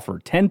crazy offer.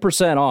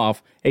 10%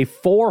 off a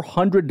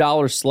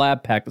 $400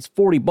 slab pack. That's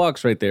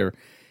 $40 right there.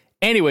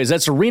 Anyways,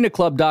 that's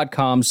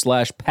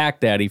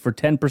arenaclub.com/packdaddy for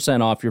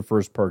 10% off your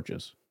first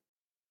purchase.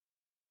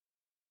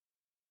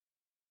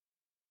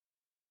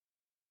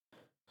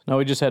 Now,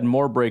 we just had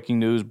more breaking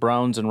news.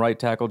 Browns and right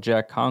tackle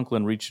Jack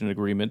Conklin reached an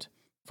agreement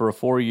for a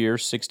 4-year,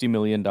 $60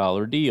 million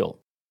deal.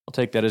 I'll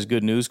take that as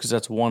good news because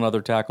that's one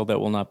other tackle that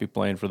will not be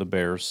playing for the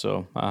Bears.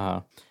 So,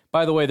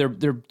 By the way,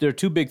 their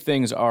two big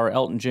things are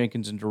Elton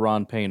Jenkins and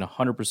Daron Payne,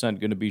 100%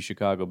 going to be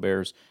Chicago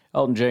Bears.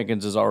 Elton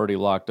Jenkins is already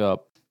locked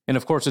up. And,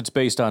 of course, it's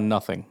based on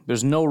nothing.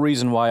 There's no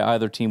reason why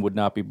either team would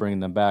not be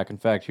bringing them back. In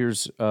fact,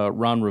 here's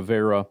Ron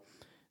Rivera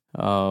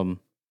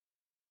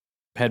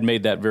had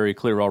made that very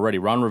clear already.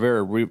 Ron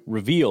Rivera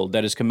revealed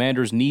that his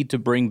Commanders need to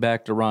bring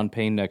back Daron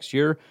Payne next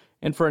year.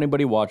 And for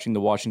anybody watching the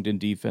Washington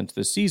defense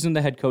this season,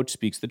 the head coach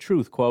speaks the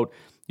truth. Quote,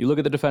 "You look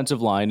at the defensive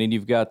line and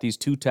you've got these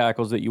two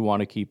tackles that you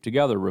want to keep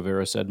together,"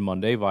 Rivera said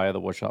Monday via the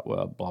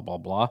blah, blah,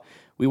 blah.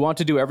 "We want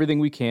to do everything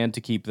we can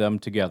to keep them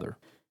together."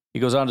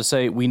 He goes on to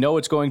say, "We know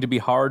it's going to be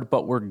hard,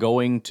 but we're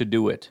going to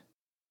do it."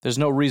 There's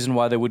no reason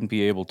why they wouldn't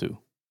be able to.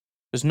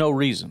 There's no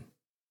reason.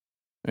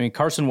 I mean,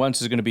 Carson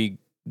Wentz is going to be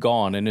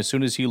gone. And as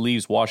soon as he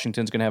leaves,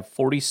 Washington's going to have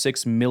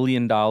 $46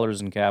 million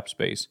in cap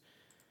space.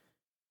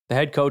 The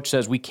head coach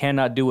says we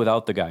cannot do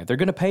without the guy. They're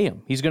going to pay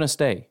him. He's going to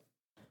stay.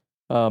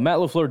 Matt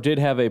LaFleur did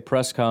have a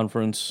press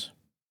conference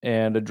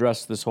and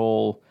addressed this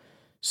whole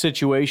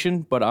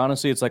situation, but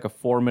honestly, it's like a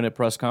 4-minute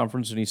press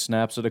conference, and he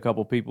snaps at a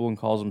couple people and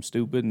calls them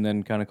stupid and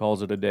then kind of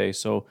calls it a day.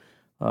 So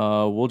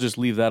we'll just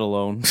leave that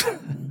alone.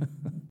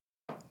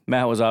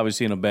 Matt was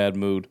obviously in a bad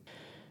mood.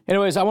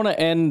 Anyways, I want to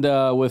end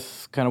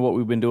with kind of what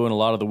we've been doing a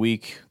lot of the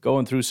week,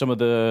 going through some of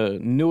the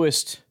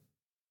newest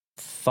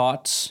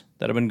thoughts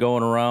that have been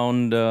going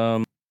around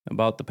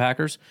about the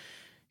Packers.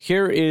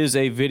 Here is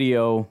a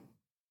video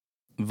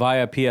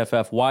via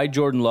PFF, why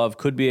Jordan Love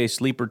could be a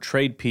sleeper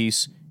trade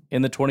piece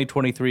in the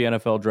 2023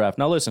 NFL Draft.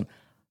 Now listen,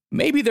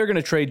 maybe they're going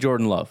to trade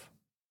Jordan Love.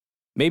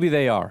 Maybe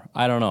they are.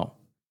 I don't know.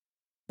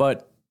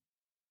 But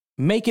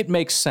make it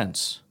make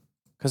sense.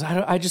 Because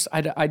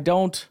I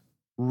don't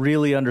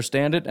really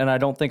understand it, and I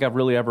don't think I've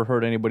really ever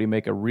heard anybody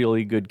make a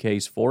really good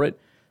case for it.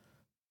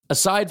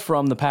 Aside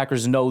from the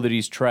Packers know that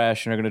he's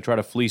trash and are going to try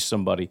to fleece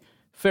somebody.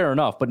 Fair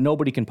enough, but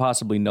nobody can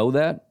possibly know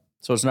that.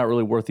 So it's not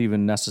really worth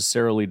even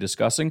necessarily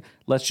discussing.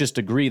 Let's just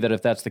agree that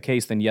if that's the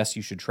case, then yes,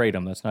 you should trade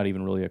him. That's not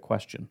even really a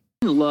question.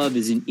 Love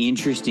is an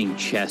interesting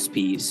chess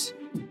piece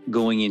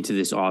going into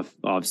this off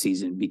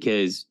season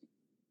because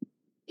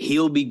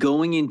he'll be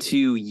going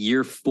into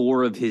year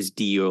 4 of his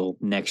deal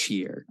next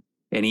year.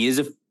 And he is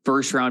a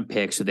first round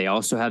pick. So they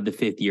also have the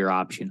 5th year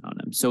option on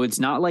him. So it's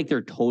not like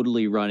they're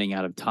totally running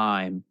out of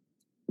time,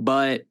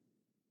 but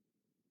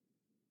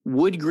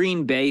would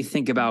Green Bay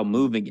think about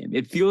moving him?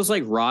 It feels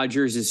like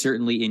Rodgers is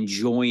certainly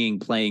enjoying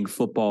playing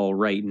football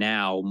right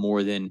now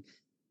more than,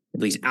 at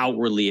least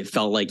outwardly, it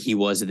felt like he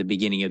was at the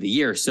beginning of the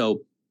year.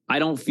 So I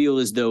don't feel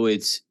as though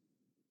it's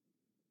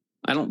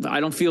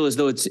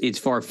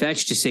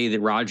far-fetched to say that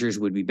Rodgers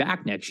would be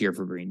back next year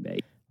for Green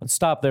Bay. Let's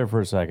stop there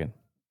for a second.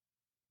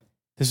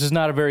 This is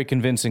not a very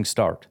convincing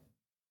start.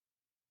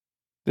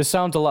 This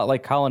sounds a lot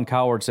like Colin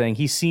Cowherd saying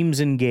he seems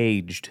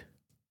engaged.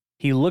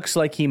 He looks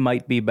like he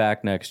might be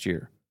back next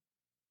year.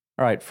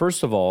 All right,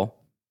 first of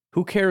all,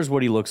 who cares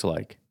what he looks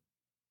like?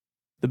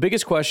 The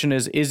biggest question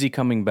is he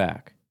coming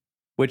back?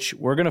 Which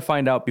we're going to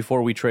find out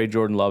before we trade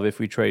Jordan Love, if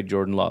we trade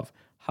Jordan Love.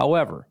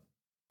 However,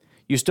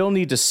 you still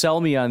need to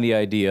sell me on the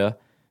idea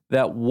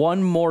that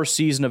one more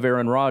season of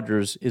Aaron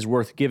Rodgers is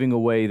worth giving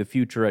away the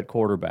future at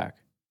quarterback.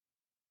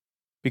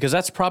 Because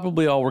that's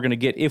probably all we're going to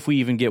get if we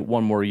even get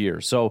one more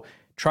year. So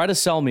try to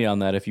sell me on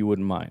that if you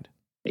wouldn't mind.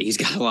 He's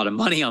got a lot of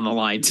money on the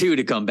line, too,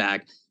 to come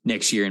back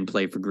next year and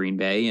play for Green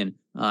Bay. And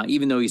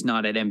even though he's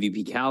not at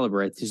MVP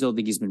caliber, I still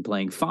think he's been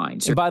playing fine.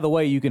 So, and by the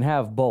way, you can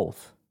have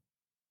both.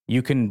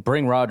 You can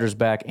bring Rodgers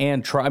back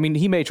and try. I mean,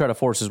 he may try to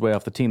force his way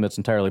off the team. That's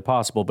entirely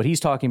possible. But he's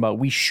talking about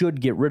we should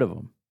get rid of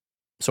him.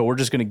 So we're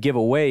just going to give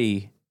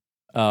away,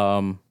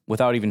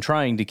 without even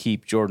trying to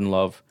keep Jordan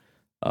Love,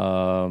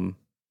 the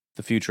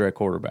future at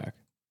quarterback.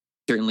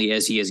 Certainly,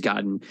 as he has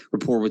gotten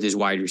rapport with his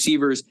wide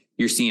receivers,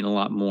 you're seeing a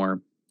lot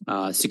more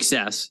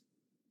success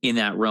in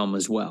that realm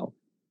as well.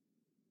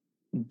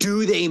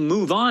 Do they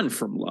move on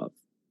from Love?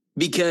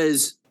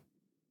 Because,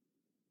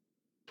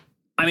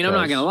 I mean, I'm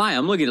not going to lie.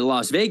 I'm looking at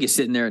Las Vegas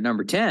sitting there at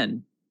number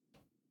 10.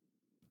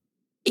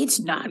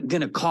 It's not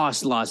going to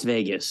cost Las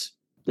Vegas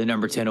the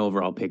number 10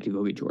 overall pick to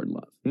go get Jordan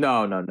Love.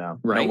 No.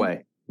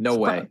 Right? No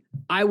way.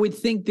 I would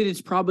think that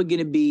it's probably going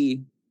to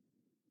be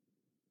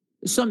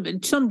some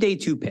day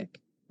 2 pick,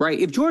 right?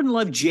 If Jordan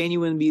Love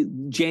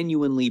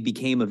genuinely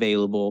became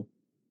available,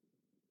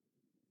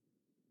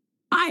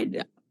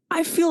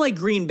 I feel like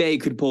Green Bay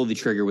could pull the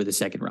trigger with a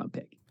 2nd round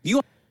pick.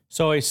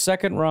 So a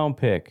 2nd round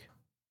pick.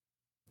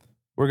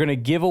 We're going to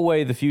give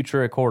away the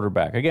future at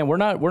quarterback. Again, we're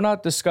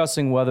not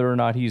discussing whether or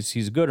not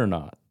he's good or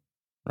not,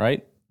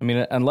 right? I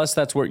mean, unless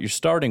that's what you're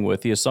starting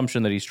with, the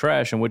assumption that he's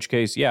trash, in which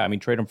case, yeah, I mean,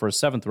 trade him for a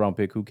 7th round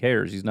pick. Who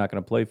cares? He's not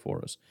going to play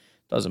for us.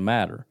 Doesn't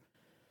matter.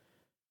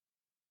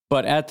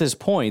 But at this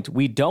point,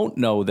 we don't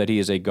know that he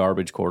is a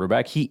garbage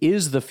quarterback. He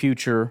is the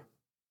future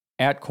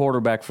at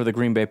quarterback for the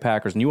Green Bay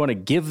Packers, and you want to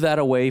give that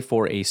away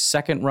for a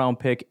 2nd round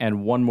pick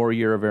and one more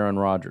year of Aaron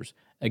Rodgers.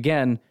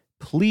 Again,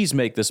 please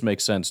make this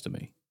make sense to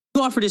me.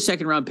 You offered a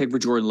 2nd round pick for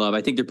Jordan Love.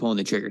 I think they're pulling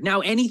the trigger.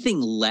 Now,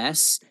 anything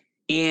less,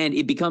 and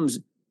it becomes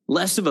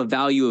less of a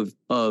value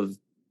of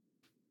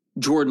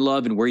Jordan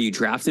Love and where you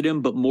drafted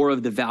him, but more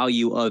of the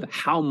value of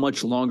how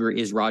much longer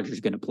is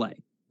Rodgers going to play,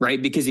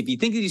 right? Because if you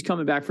think that he's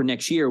coming back for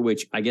next year,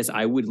 which I guess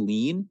I would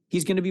lean,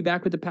 he's going to be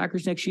back with the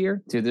Packers next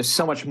year. Dude, there's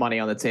so much money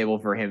on the table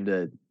for him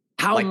to...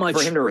 For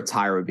him to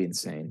retire would be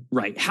insane.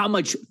 Right. How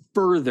much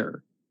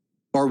further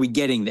are we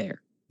getting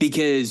there?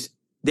 Because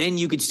then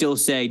you could still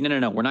say, no,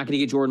 we're not going to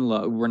get Jordan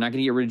Love. We're not going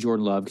to get rid of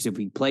Jordan Love because if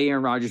we play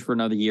Aaron Rodgers for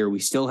another year, we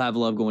still have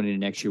Love going into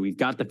next year. We've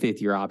got the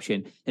 5th year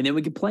option, and then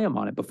we could play him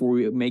on it before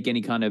we make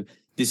any kind of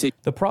decision.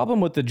 The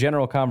problem with the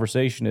general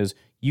conversation is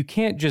you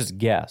can't just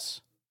guess.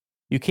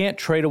 You can't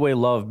trade away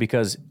Love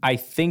because I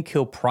think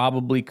he'll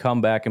probably come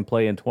back and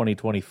play in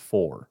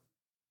 2024.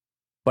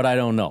 But I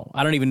don't know.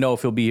 I don't even know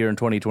if he'll be here in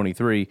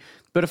 2023.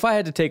 But if I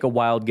had to take a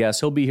wild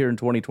guess, he'll be here in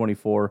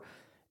 2024.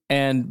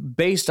 And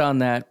based on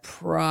that,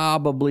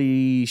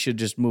 probably should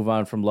just move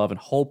on from Love and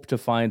hope to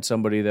find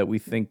somebody that we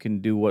think can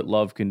do what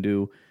Love can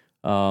do,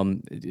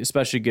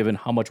 especially given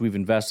how much we've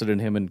invested in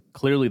him and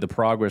clearly the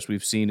progress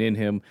we've seen in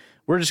him.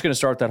 We're just going to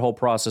start that whole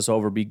process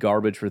over, be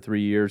garbage for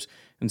 3 years,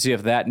 and see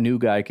if that new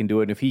guy can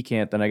do it. And if he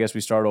can't, then I guess we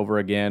start over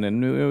again.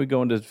 And we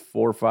go into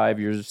 4 or 5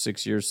 years,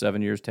 6 years,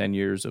 7 years, 10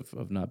 years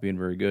of not being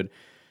very good.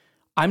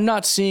 I'm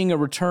not seeing a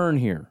return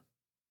here.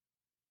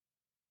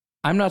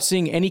 I'm not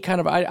seeing any kind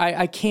of...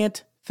 I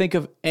can't think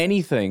of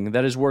anything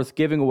that is worth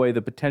giving away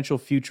the potential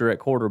future at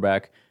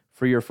quarterback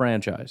for your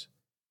franchise.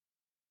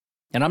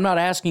 And I'm not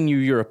asking you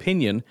your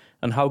opinion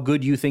on how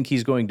good you think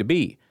he's going to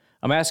be.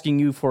 I'm asking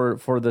you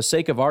for the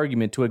sake of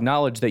argument to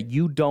acknowledge that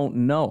you don't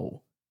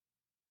know.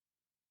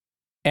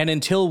 And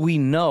until we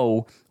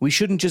know, we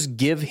shouldn't just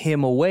give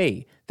him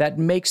away. That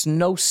makes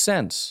no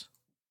sense.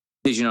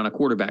 Decision on a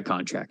quarterback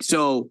contract.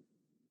 So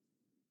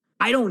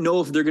I don't know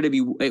if they're going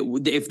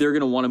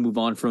to want to move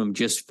on from him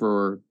just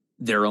for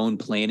their own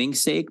planning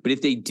sake. But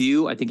if they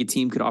do, I think a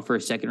team could offer a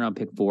 2nd-round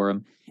pick for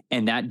him.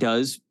 And that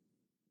does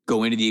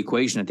go into the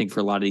equation, I think,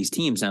 for a lot of these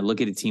teams. And I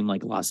look at a team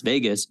like Las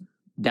Vegas,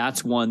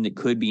 that's one that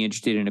could be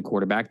interested in a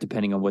quarterback,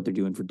 depending on what they're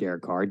doing for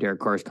Derek Carr.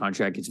 Derek Carr's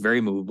contract is very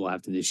movable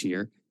after this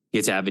year.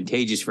 It's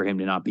advantageous for him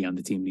to not be on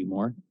the team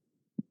anymore.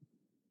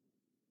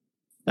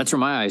 That's where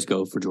my eyes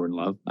go for Jordan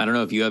Love. I don't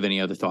know if you have any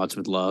other thoughts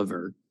with Love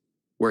or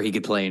where he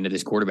could play into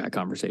this quarterback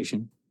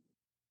conversation.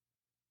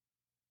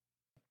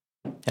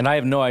 And I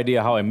have no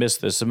idea how I missed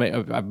this.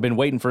 I've been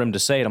waiting for him to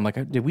say it. I'm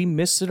like, did we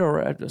miss it?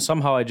 Or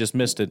somehow I just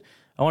missed it.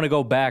 I want to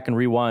go back and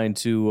rewind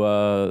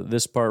to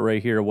this part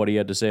right here, what he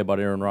had to say about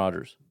Aaron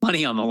Rodgers.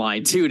 Money on the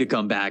line, too, to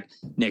come back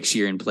next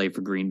year and play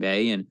for Green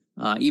Bay. And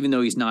even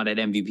though he's not at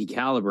MVP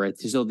caliber, I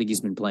still think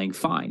he's been playing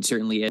fine.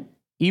 Certainly.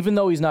 Even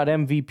though he's not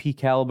MVP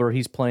caliber,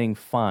 he's playing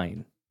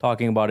fine.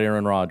 Talking about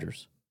Aaron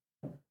Rodgers.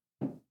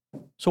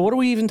 So what are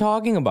we even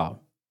talking about?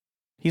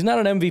 He's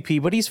not an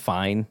MVP, but he's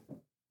fine.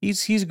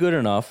 He's good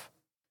enough.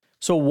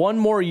 So one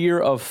more year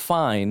of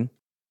fine,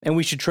 and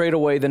we should trade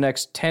away the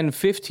next 10,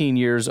 15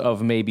 years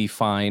of maybe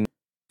fine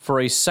for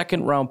a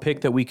 2nd-round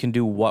pick that we can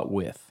do what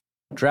with?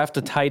 Draft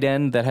a tight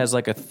end that has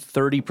like a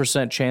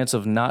 30% chance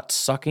of not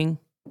sucking?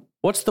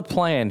 What's the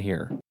plan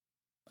here?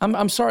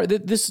 I'm sorry,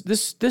 this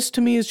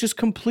to me is just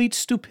complete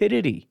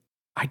stupidity.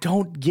 I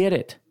don't get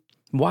it.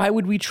 Why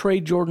would we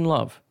trade Jordan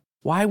Love?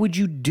 Why would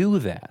you do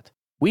that?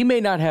 We may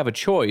not have a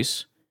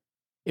choice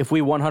if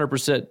we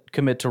 100%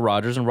 commit to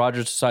Rodgers and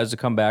Rodgers decides to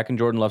come back and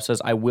Jordan Love says,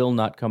 I will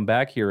not come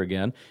back here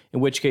again, in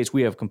which case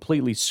we have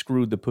completely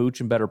screwed the pooch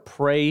and better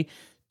pray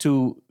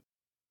to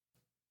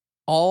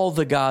all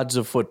the gods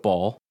of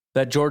football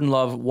that Jordan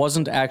Love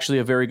wasn't actually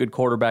a very good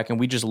quarterback and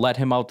we just let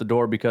him out the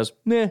door because,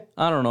 I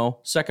don't know,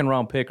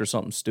 2nd-round pick or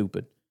something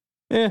stupid.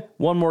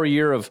 One more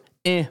year of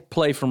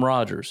play from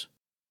Rodgers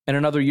and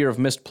another year of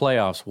missed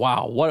playoffs.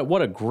 Wow,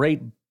 what a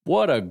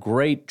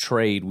great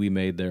trade we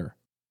made there.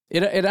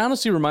 It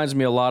honestly reminds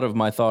me a lot of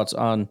my thoughts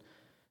on,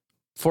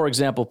 for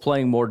example,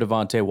 playing more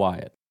Devontae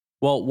Wyatt.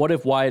 Well, what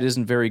if Wyatt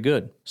isn't very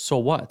good? So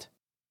what?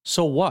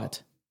 So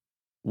what?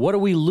 What do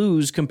we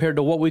lose compared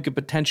to what we could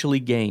potentially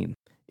gain?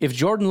 If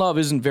Jordan Love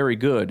isn't very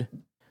good,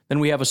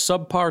 then we have a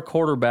subpar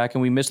quarterback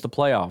and we miss the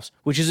playoffs,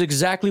 which is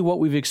exactly what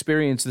we've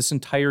experienced this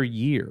entire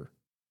year.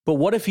 But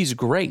what if he's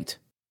great?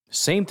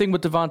 Same thing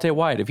with Devontae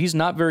Wyatt. If he's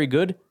not very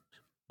good,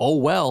 oh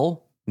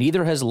well,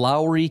 neither has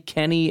Lowry,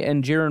 Kenny,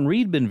 and Jaron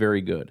Reed been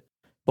very good.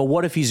 But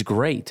what if he's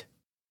great?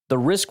 The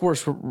risk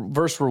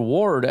versus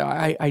reward,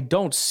 I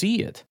don't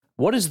see it.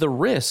 What is the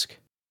risk?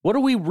 What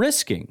are we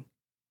risking?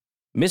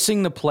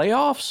 Missing the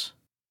playoffs?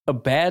 A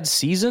bad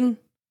season?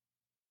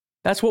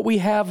 That's what we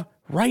have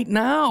right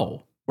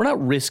now. We're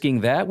not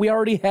risking that. We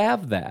already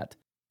have that.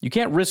 You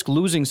can't risk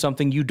losing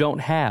something you don't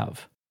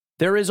have.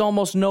 There is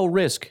almost no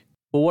risk.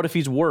 Well, what if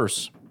he's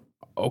worse?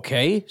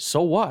 Okay,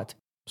 so what?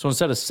 So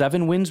instead of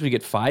 7 wins, we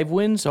get 5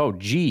 wins? Oh,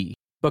 gee.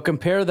 But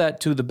compare that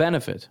to the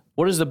benefit.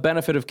 What is the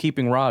benefit of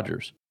keeping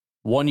Rodgers?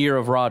 1 year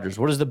of Rodgers.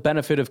 What is the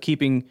benefit of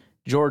keeping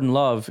Jordan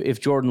Love if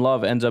Jordan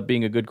Love ends up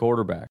being a good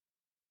quarterback?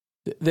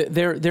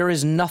 There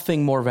is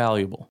nothing more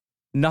valuable.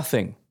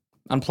 Nothing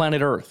on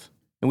planet Earth.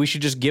 And we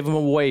should just give them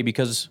away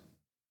because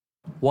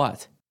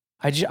what?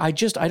 I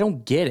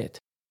don't get it.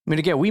 I mean,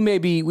 again, we may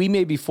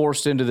be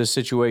forced into this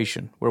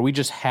situation where we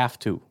just have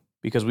to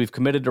because we've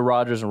committed to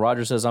Rodgers and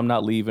Rodgers says, I'm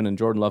not leaving. And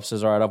Jordan Love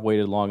says, all right, I've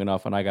waited long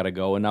enough and I got to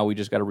go. And now we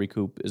just got to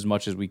recoup as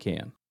much as we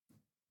can.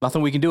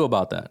 Nothing we can do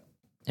about that.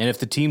 And if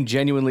the team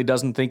genuinely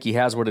doesn't think he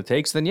has what it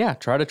takes, then yeah,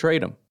 try to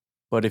trade him.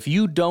 But if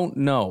you don't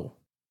know,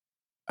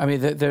 I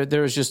mean,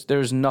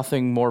 there's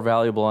nothing more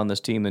valuable on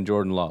this team than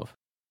Jordan Love.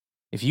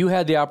 If you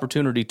had the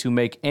opportunity to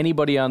make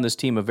anybody on this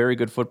team a very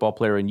good football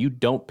player and you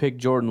don't pick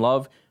Jordan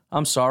Love,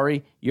 I'm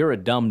sorry, you're a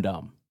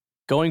dum-dum.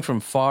 Going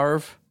from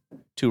Favre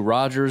to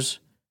Rodgers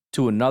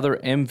to another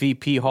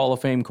MVP Hall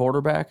of Fame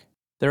quarterback,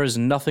 there is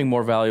nothing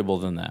more valuable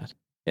than that.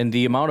 And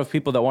the amount of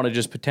people that want to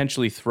just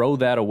potentially throw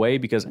that away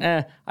because,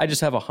 I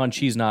just have a hunch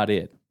he's not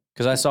it.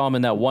 Because I saw him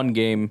in that one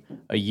game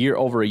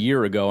over a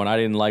year ago and I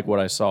didn't like what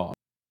I saw.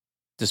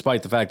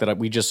 despite the fact that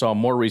we just saw him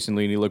more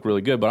recently and he looked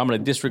really good. But I'm going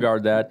to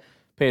disregard that,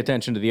 pay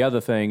attention to the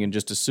other thing, and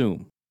just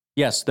assume.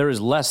 Yes, there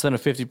is less than a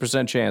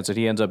 50% chance that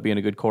he ends up being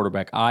a good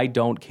quarterback. I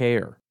don't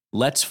care.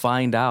 Let's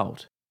find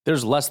out.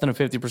 There's less than a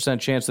 50%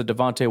 chance that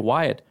Devontae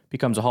Wyatt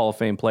becomes a Hall of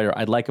Fame player.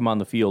 I'd like him on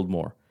the field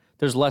more.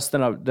 There's less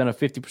than a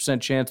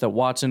 50% chance that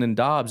Watson and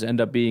Dobbs end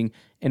up being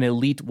an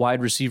elite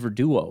wide receiver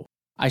duo.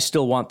 I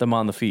still want them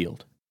on the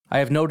field. I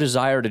have no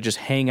desire to just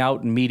hang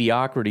out in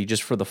mediocrity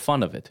just for the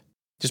fun of it.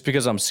 Just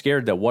because I'm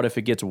scared that what if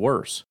it gets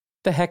worse?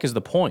 The heck is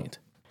the point?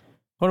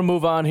 I want to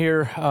move on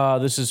here.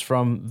 This is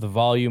from The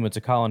Volume. It's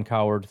a Colin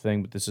Cowherd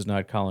thing, but this is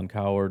not Colin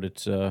Cowherd.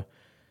 It's, I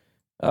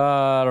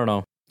don't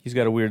know. He's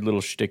got a weird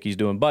little shtick he's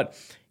doing, but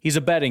he's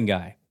a betting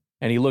guy.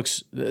 And he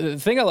looks, the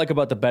thing I like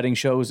about the betting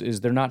shows is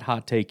they're not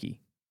hot takey.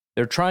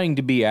 They're trying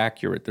to be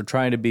accurate. They're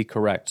trying to be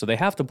correct. So they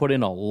have to put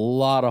in a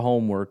lot of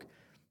homework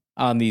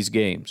on these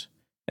games.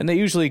 And they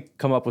usually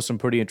come up with some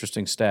pretty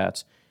interesting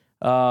stats.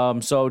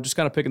 So just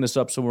kind of picking this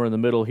up somewhere in the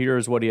middle,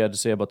 here's what he had to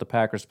say about the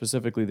Packers,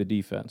 specifically the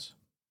defense.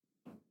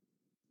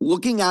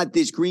 Looking at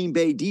this Green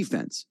Bay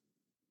defense,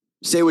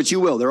 say what you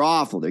will, they're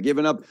awful. They're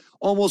giving up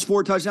almost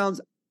 4 touchdowns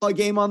a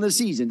game on the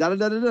season. No,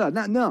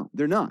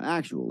 they're not,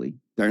 actually.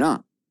 They're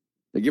not.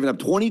 They're giving up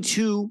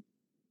 22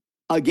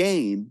 a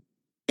game,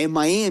 and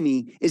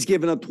Miami is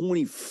giving up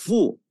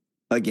 24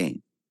 a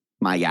game.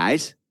 My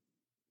guys,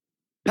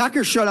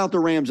 Packers shut out the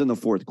Rams in the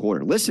fourth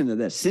quarter. Listen to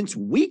this. Since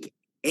week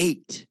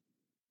 8,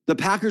 the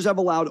Packers have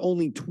allowed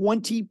only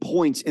 20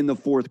 points in the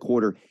fourth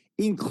quarter,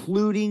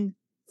 including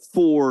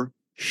 4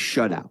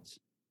 shutouts.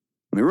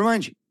 Let me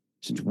remind you,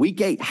 since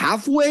week 8,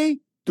 halfway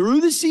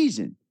through the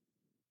season,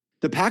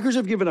 the Packers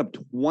have given up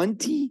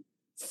 20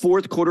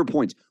 fourth quarter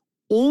points.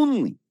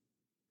 Only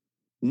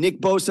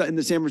Nick Bosa and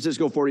the San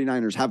Francisco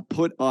 49ers have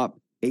put up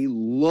a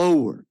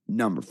lower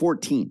number,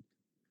 14.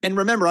 And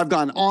remember, I've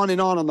gone on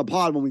and on the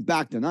pod when we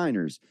backed the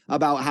Niners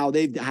about how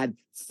they've had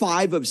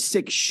 5 of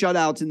 6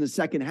 shutouts in the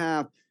second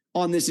half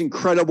on this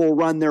incredible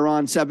run they're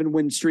on,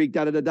 7-win streak,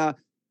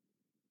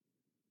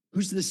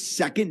 Who's the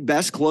second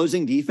best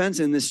closing defense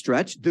in this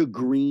stretch? The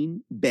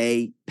Green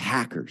Bay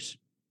Packers.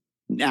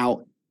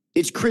 Now,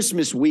 it's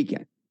Christmas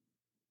weekend.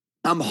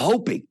 I'm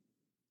hoping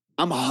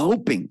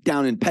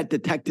down in Pet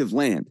Detective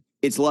land,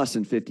 it's less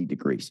than 50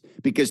 degrees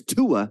because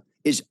Tua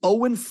is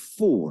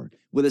 0-4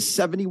 with a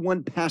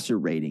 71 passer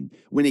rating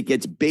when it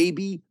gets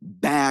baby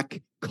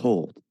back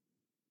cold.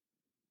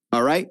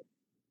 All right?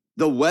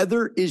 The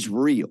weather is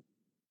real.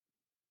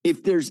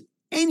 If there's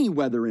any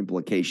weather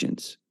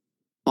implications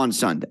on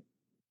Sunday,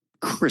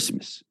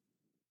 Christmas,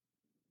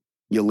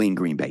 you lean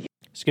Green Bay.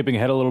 Skipping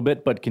ahead a little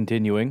bit, but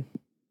continuing.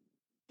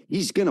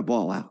 He's going to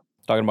ball out.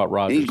 Talking about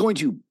Rodgers. And he's going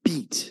to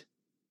beat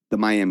the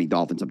Miami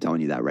Dolphins. I'm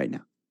telling you that right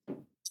now.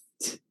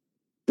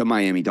 The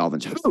Miami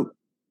Dolphins, who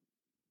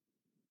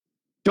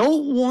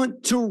don't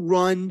want to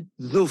run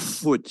the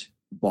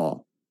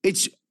football.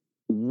 It's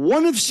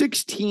one of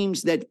 6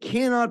 teams that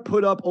cannot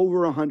put up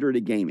over 100 a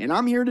game. And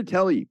I'm here to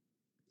tell you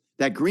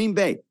that Green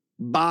Bay,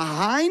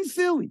 behind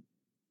Philly,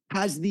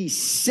 has the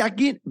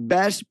second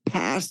best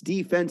pass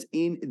defense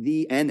in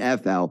the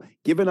NFL,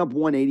 giving up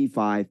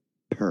 185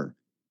 per.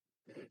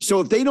 So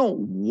if they don't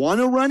want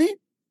to run it,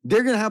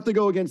 they're going to have to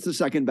go against the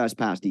second best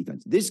pass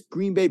defense. This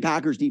Green Bay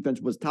Packers defense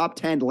was top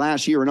 10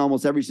 last year in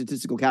almost every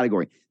statistical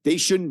category. They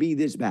shouldn't be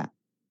this bad.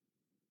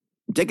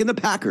 I'm taking the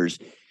Packers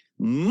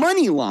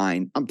money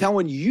line. I'm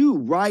telling you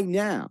right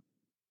now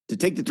to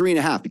take the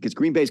 3.5 because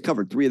Green Bay's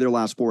covered 3 of their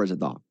last 4 as a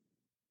dog.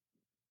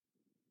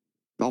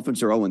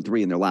 Dolphins are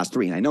 0-3 in their last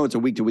 3. And I know it's a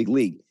week-to-week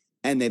league,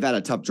 and they've had a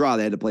tough draw.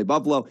 They had to play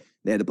Buffalo.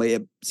 They had to play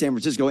San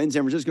Francisco. In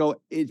San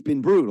Francisco, it's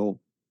been brutal.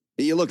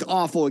 You looked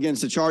awful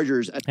against the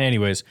Chargers.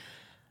 Anyways,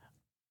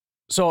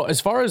 so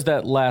as far as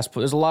that last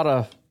point, there's a lot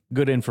of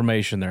good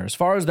information there. As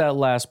far as that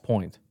last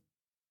point,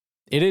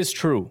 it is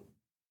true.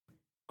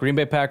 Green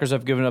Bay Packers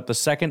have given up the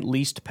second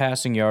least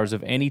passing yards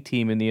of any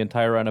team in the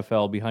entire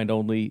NFL behind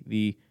only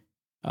the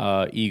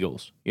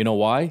Eagles. You know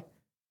why?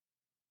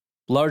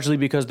 Largely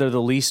because they're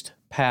the least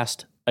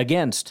passed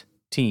against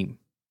team.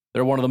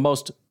 They're one of the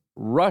most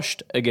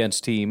rushed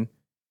against team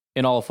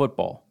in all of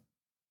football.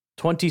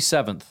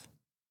 27th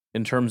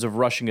in terms of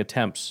rushing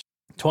attempts.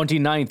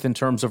 29th in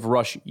terms of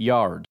rush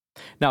yards.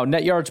 Now,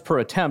 net yards per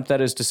attempt,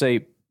 that is to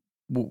say,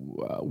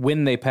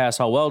 when they pass,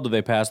 how well do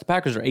they pass? The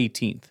Packers are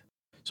 18th.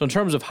 So in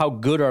terms of how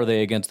good are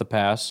they against the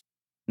pass,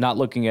 not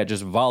looking at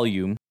just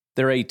volume,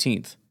 they're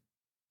 18th.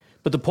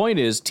 But the point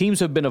is, teams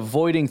have been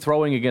avoiding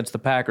throwing against the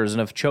Packers and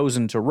have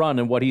chosen to run,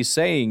 and what he's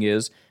saying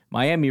is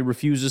Miami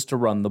refuses to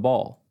run the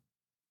ball.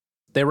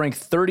 They rank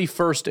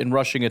 31st in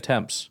rushing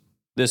attempts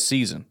this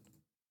season.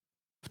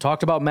 I've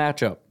talked about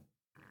matchup.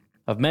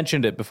 I've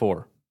mentioned it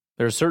before.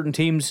 There are certain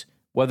teams,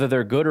 whether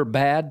they're good or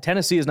bad.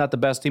 Tennessee is not the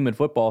best team in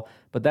football,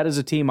 but that is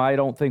a team I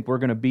don't think we're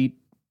going to beat,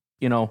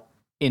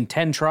 in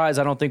 10 tries.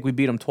 I don't think we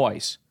beat them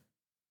twice.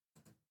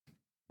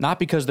 Not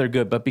because they're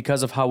good, but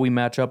because of how we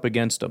match up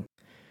against them.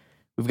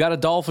 We've got a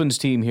Dolphins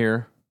team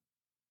here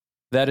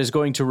that is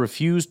going to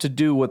refuse to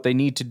do what they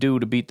need to do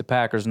to beat the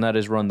Packers, and that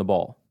is run the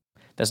ball.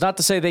 That's not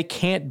to say they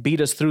can't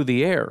beat us through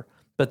the air,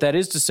 But that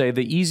is to say,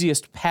 the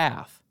easiest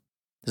path.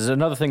 This is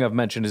another thing I've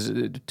mentioned, is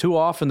too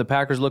often the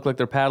Packers look like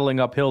they're paddling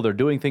uphill. They're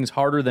doing things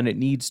harder than it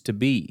needs to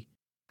be.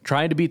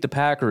 Trying to beat the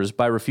Packers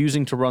by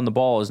refusing to run the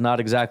ball is not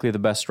exactly the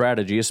best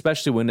strategy,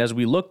 especially when, as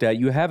we looked at,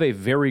 you have a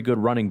very good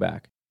running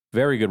back.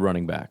 Very good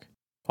running back.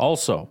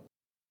 Also,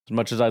 as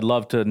much as I'd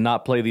love to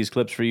not play these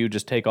clips for you,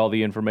 just take all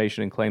the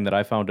information and claim that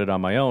I found it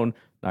on my own,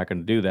 not going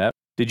to do that.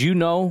 Did you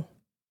know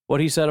what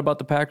he said about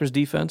the Packers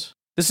defense?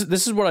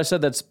 This is what I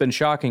said that's been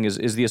shocking,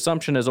 is the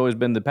assumption has always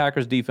been the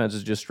Packers defense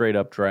is just straight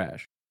up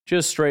trash.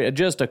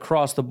 Just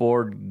across the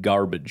board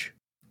garbage.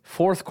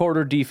 Fourth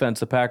quarter defense,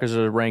 the Packers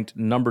are ranked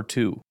number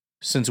 2.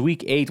 Since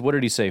week 8, what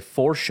did he say?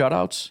 4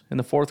 shutouts in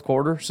the fourth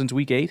quarter since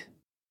week 8,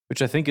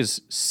 which I think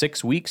is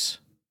 6 weeks.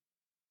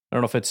 I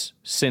don't know if it's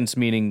since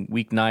meaning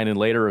week 9 and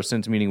later or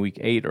since meaning week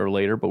 8 or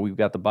later, but we've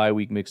got the bye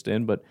week mixed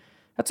in. But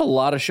that's a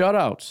lot of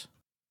shutouts.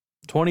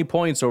 20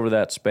 points over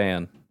that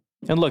span.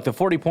 And look, the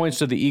 40 points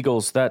to the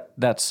Eagles,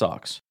 that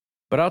sucks.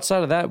 But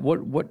outside of that,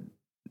 what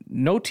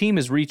no team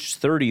has reached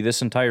 30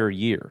 this entire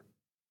year.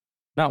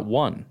 Not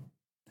one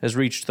has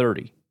reached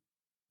 30.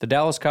 The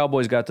Dallas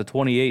Cowboys got to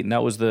 28, and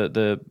that was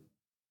the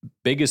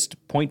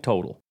biggest point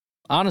total.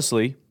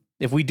 Honestly,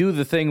 if we do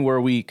the thing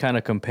where we kind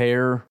of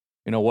compare,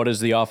 what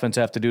does the offense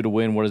have to do to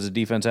win? What does the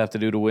defense have to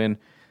do to win?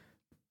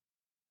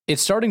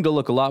 It's starting to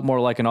look a lot more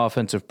like an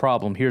offensive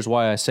problem. Here's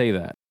why I say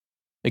that.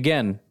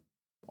 Again,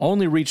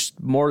 only reached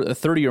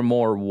 30 or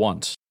more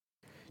once.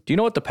 Do you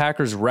know what the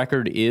Packers'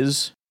 record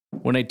is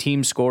when a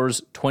team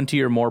scores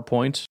 20 or more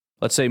points?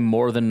 Let's say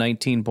more than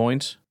 19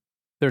 points.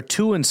 They're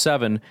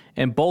 2-7,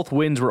 and both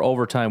wins were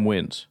overtime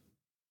wins.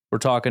 We're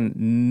talking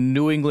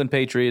New England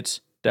Patriots,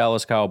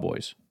 Dallas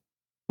Cowboys.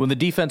 When the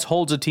defense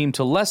holds a team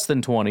to less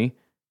than 20,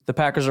 the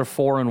Packers are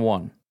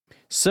 4-1.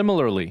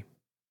 Similarly,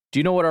 do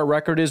you know what our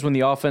record is when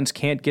the offense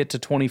can't get to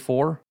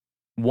 24?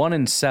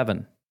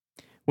 1-7.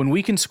 When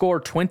we can score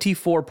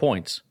 24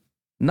 points,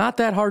 not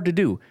that hard to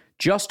do,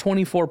 just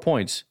 24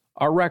 points,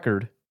 our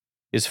record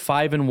is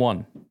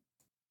 5-1.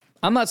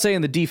 I'm not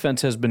saying the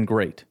defense has been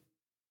great.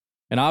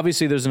 And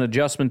obviously there's an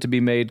adjustment to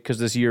be made because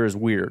this year is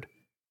weird.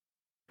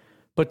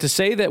 But to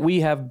say that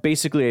we have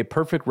basically a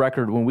perfect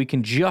record when we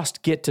can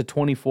just get to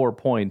 24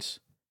 points,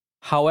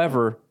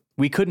 however,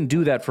 we couldn't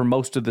do that for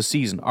most of the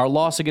season. Our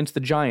loss against the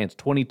Giants,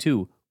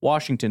 22.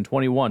 Washington,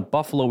 21.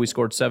 Buffalo, we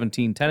scored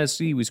 17.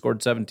 Tennessee, we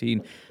scored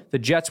 17. The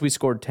Jets, we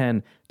scored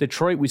 10.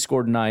 Detroit, we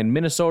scored 9.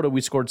 Minnesota,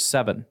 we scored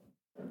 7.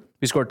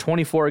 We scored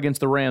 24 against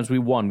the Rams, we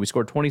won. We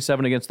scored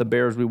 27 against the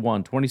Bears, we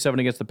won. 27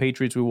 against the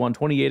Patriots, we won.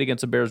 28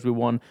 against the Bears, we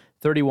won.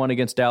 31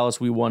 against Dallas,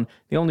 we won.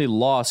 The only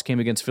loss came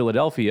against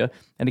Philadelphia.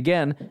 And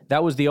again,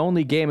 that was the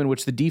only game in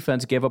which the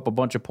defense gave up a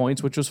bunch of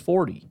points, which was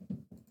 40.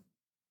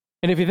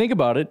 And if you think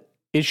about it,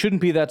 it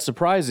shouldn't be that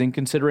surprising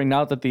considering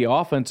now that the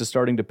offense is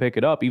starting to pick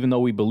it up, even though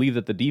we believe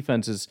that the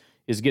defense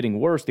is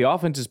getting worse, the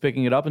offense is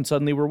picking it up and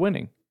suddenly we're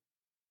winning.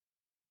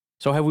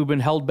 So have we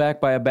been held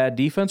back by a bad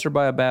defense or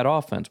by a bad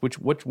offense?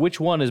 Which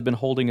one has been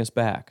holding us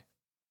back?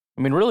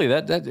 I mean, really,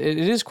 that it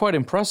is quite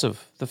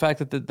impressive, the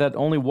fact that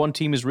only one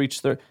team has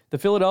reached the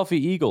Philadelphia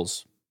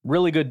Eagles.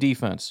 Really good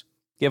defense.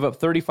 Gave up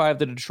 35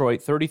 to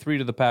Detroit, 33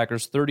 to the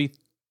Packers,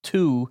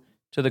 32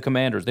 to the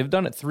Commanders. They've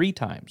done it 3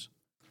 times.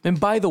 And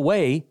by the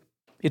way,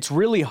 it's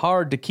really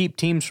hard to keep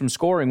teams from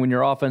scoring when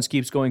your offense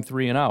keeps going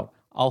 3 and out.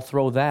 I'll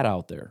throw that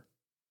out there.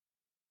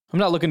 I'm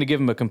not looking to give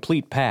them a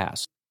complete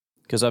pass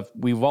because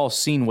we've all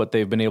seen what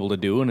they've been able to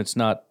do, and it's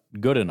not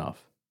good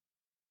enough.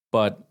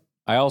 But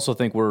I also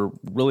think we're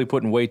really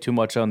putting way too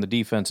much on the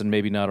defense and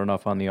maybe not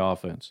enough on the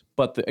offense.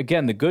 But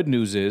again, the good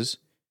news is,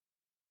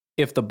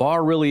 if the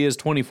bar really is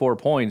 24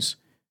 points,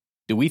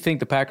 do we think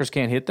the Packers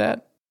can't hit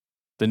that?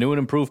 The new and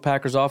improved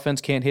Packers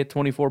offense can't hit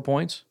 24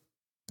 points?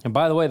 And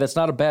by the way, that's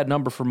not a bad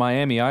number for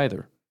Miami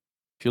either.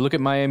 If you look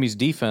at Miami's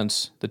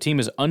defense, the team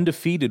is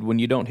undefeated when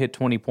you don't hit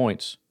 20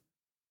 points.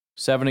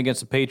 7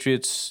 against the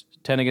Patriots,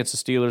 10 against the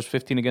Steelers,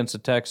 15 against the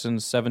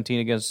Texans,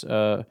 17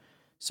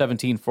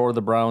 for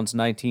the Browns,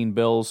 19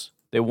 Bills.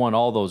 They won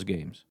all those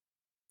games.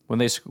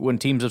 When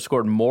teams have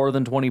scored more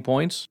than 20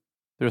 points,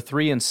 they're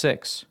 3-6.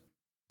 It's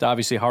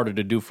obviously harder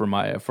to do for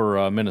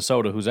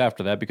Minnesota, who's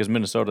after that, because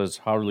Minnesota has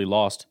hardly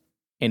lost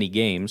any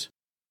games.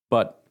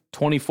 But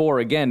 24,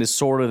 again, is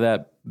sort of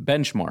that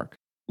benchmark.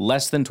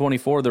 Less than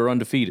 24, they're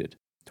undefeated.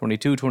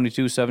 22,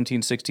 22,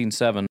 17, 16,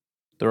 7,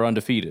 they're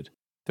undefeated.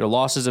 Their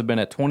losses have been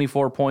at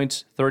 24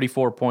 points,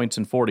 34 points,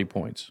 and 40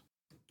 points.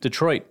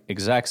 Detroit,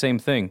 exact same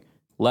thing.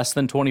 Less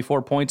than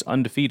 24 points,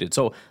 undefeated.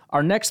 So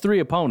our next 3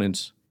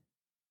 opponents,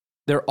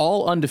 they're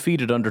all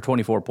undefeated under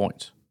 24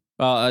 points.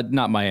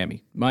 Not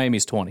Miami.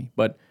 Miami's 20.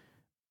 But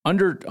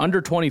under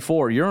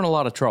 24, you're in a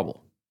lot of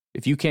trouble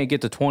if you can't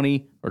get to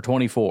 20 or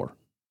 24.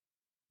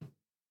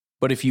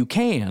 But if you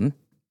can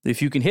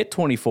hit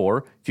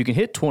 24, if you can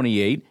hit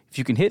 28, if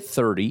you can hit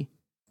 30,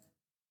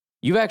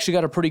 you've actually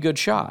got a pretty good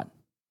shot.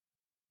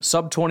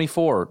 Sub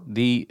 24,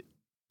 the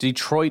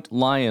Detroit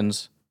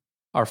Lions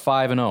are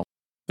 5-0.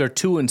 They're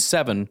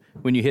 2-7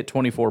 when you hit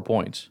 24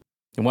 points.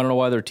 You want to know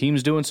why their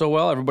team's doing so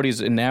well?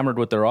 Everybody's enamored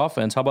with their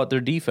offense. How about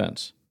their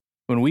defense?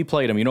 When we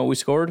played them, you know what we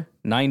scored?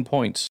 9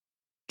 points.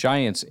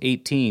 Giants,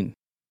 18.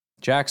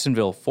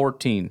 Jacksonville,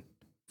 14.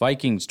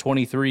 Vikings,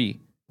 23.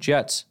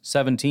 Jets,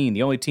 17.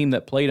 The only team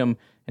that played them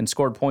and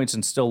scored points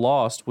and still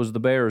lost was the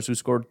Bears, who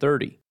scored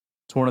 30.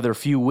 It's one of their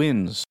few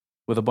wins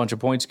with a bunch of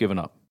points given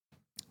up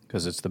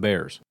because it's the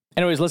Bears.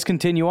 Anyways, let's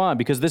continue on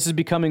because this is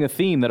becoming a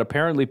theme that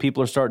apparently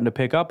people are starting to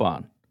pick up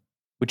on,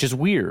 which is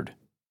weird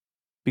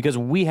because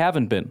we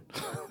haven't been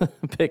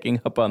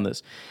picking up on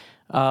this.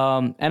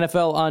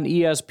 NFL on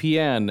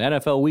ESPN,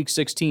 NFL Week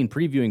 16,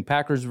 previewing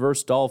Packers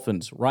versus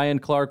Dolphins. Ryan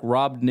Clark,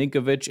 Rob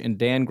Ninkovich, and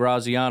Dan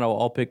Graziano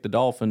all picked the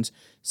Dolphins.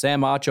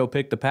 Sam Acho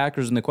picked the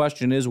Packers, and the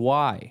question is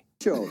why?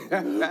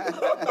 That's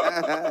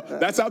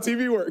how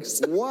TV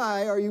works.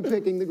 Why are you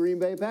picking the Green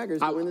Bay Packers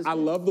to win this game? I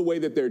love the way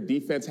that their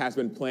defense has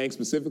been playing,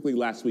 specifically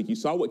last week. You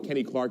saw what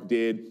Kenny Clark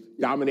did,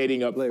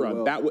 dominating up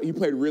front. Well. He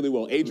played really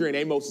well. Adrian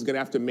Amos is going to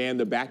have to man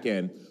the back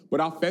end. But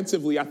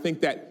offensively, I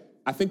think that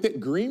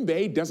Green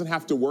Bay doesn't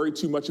have to worry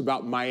too much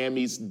about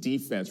Miami's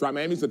defense, right?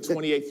 Miami's the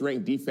 28th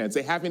ranked defense.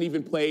 They haven't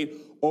even played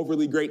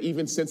overly great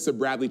even since the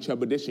Bradley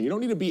Chubb addition. You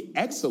don't need to be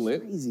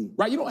excellent,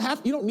 right? You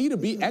don't need to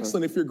be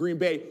excellent if you're Green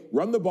Bay.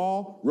 Run the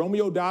ball.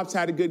 Romeo Doubs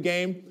had a good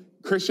game.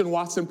 Christian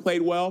Watson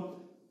played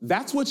well.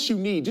 That's what you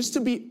need, just to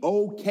be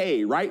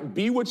okay, right?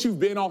 Be what you've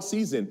been all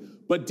season.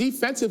 But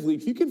defensively,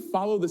 if you can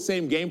follow the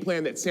same game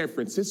plan that San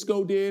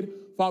Francisco did,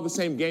 follow the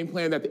same game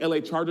plan that the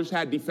LA Chargers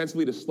had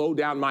defensively to slow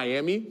down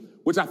Miami,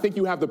 which I think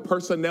you have the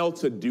personnel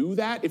to do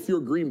that. If you're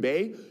Green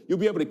Bay, you'll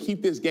be able to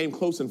keep this game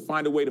close and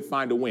find a way to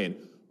find a win.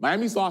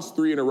 Miami's lost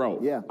 3 in a row.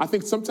 Yeah. I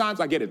think sometimes,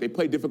 I get it, they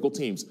play difficult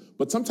teams,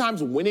 but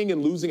sometimes winning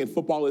and losing in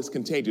football is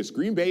contagious.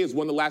 Green Bay has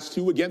won the last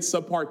 2 against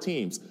subpar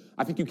teams.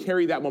 I think you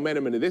carry that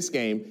momentum into this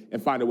game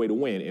and find a way to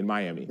win in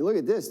Miami. Look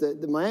at this.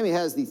 The Miami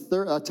has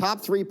the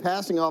top 3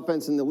 passing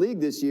offense in the league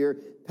this year.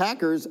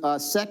 Packers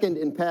second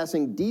in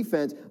passing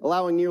defense,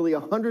 allowing nearly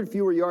 100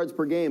 fewer yards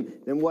per game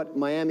than what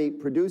Miami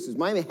produces.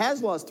 Miami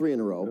has lost 3 in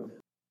a row.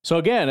 So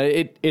again,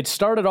 it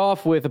started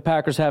off with the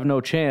Packers have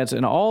no chance,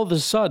 and all of a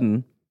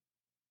sudden,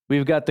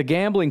 we've got the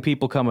gambling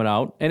people coming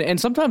out, and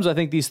sometimes I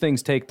think these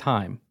things take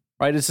time,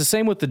 right? It's the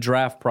same with the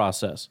draft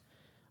process.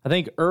 I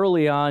think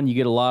early on, you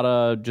get a lot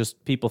of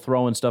just people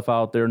throwing stuff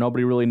out there.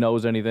 Nobody really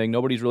knows anything.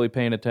 Nobody's really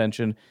paying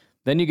attention.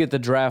 Then you get the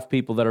draft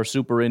people that are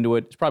super into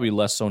it. It's probably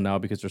less so now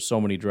because there's so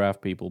many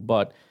draft people,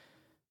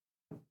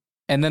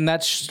 and then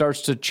that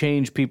starts to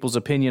change people's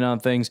opinion on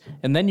things.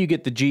 And then you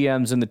get the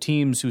GMs and the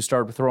teams who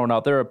start throwing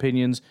out their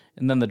opinions,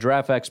 and then the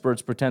draft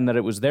experts pretend that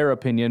it was their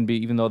opinion,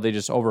 even though they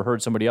just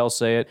overheard somebody else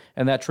say it,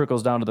 and that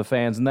trickles down to the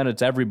fans, and then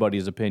it's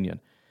everybody's opinion.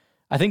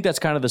 I think that's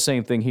kind of the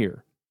same thing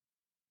here.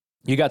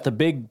 You got the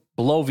big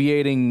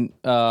bloviating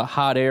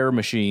hot air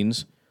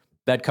machines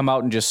that come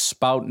out and just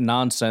spout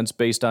nonsense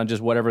based on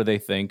just whatever they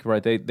think,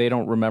 right? They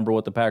don't remember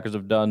what the Packers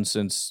have done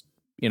since,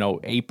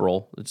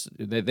 April.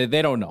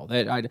 They don't know.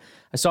 I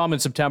saw them in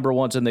September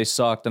once and they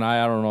sucked, and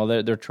I don't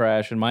know. They're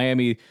trash. And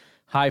Miami,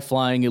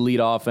 high-flying elite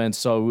offense,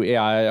 so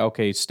yeah,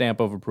 okay, stamp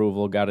of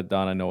approval, got it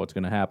done. I know what's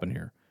going to happen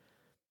here.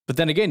 But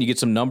then again, you get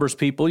some numbers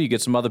people, you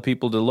get some other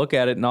people to look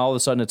at it, and all of a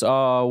sudden it's,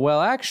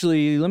 well,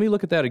 actually, let me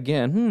look at that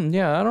again.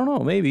 Yeah, I don't know,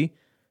 maybe.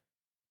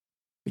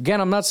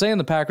 Again, I'm not saying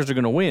the Packers are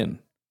going to win.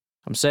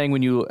 I'm saying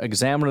when you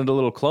examine it a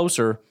little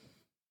closer,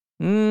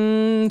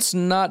 it's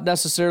not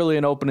necessarily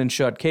an open and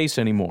shut case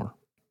anymore.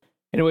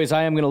 Anyways,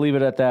 I am going to leave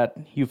it at that.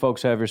 You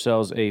folks have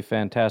yourselves a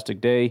fantastic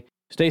day.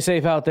 Stay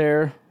safe out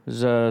there.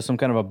 There's some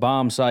kind of a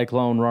bomb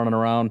cyclone running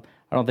around.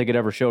 I don't think it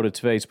ever showed its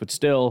face, but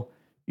still,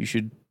 you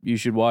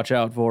should watch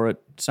out for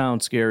it. It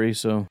sounds scary,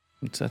 so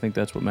I think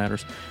that's what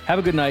matters. Have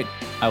a good night.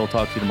 I will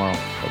talk to you tomorrow.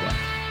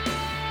 Bye-bye.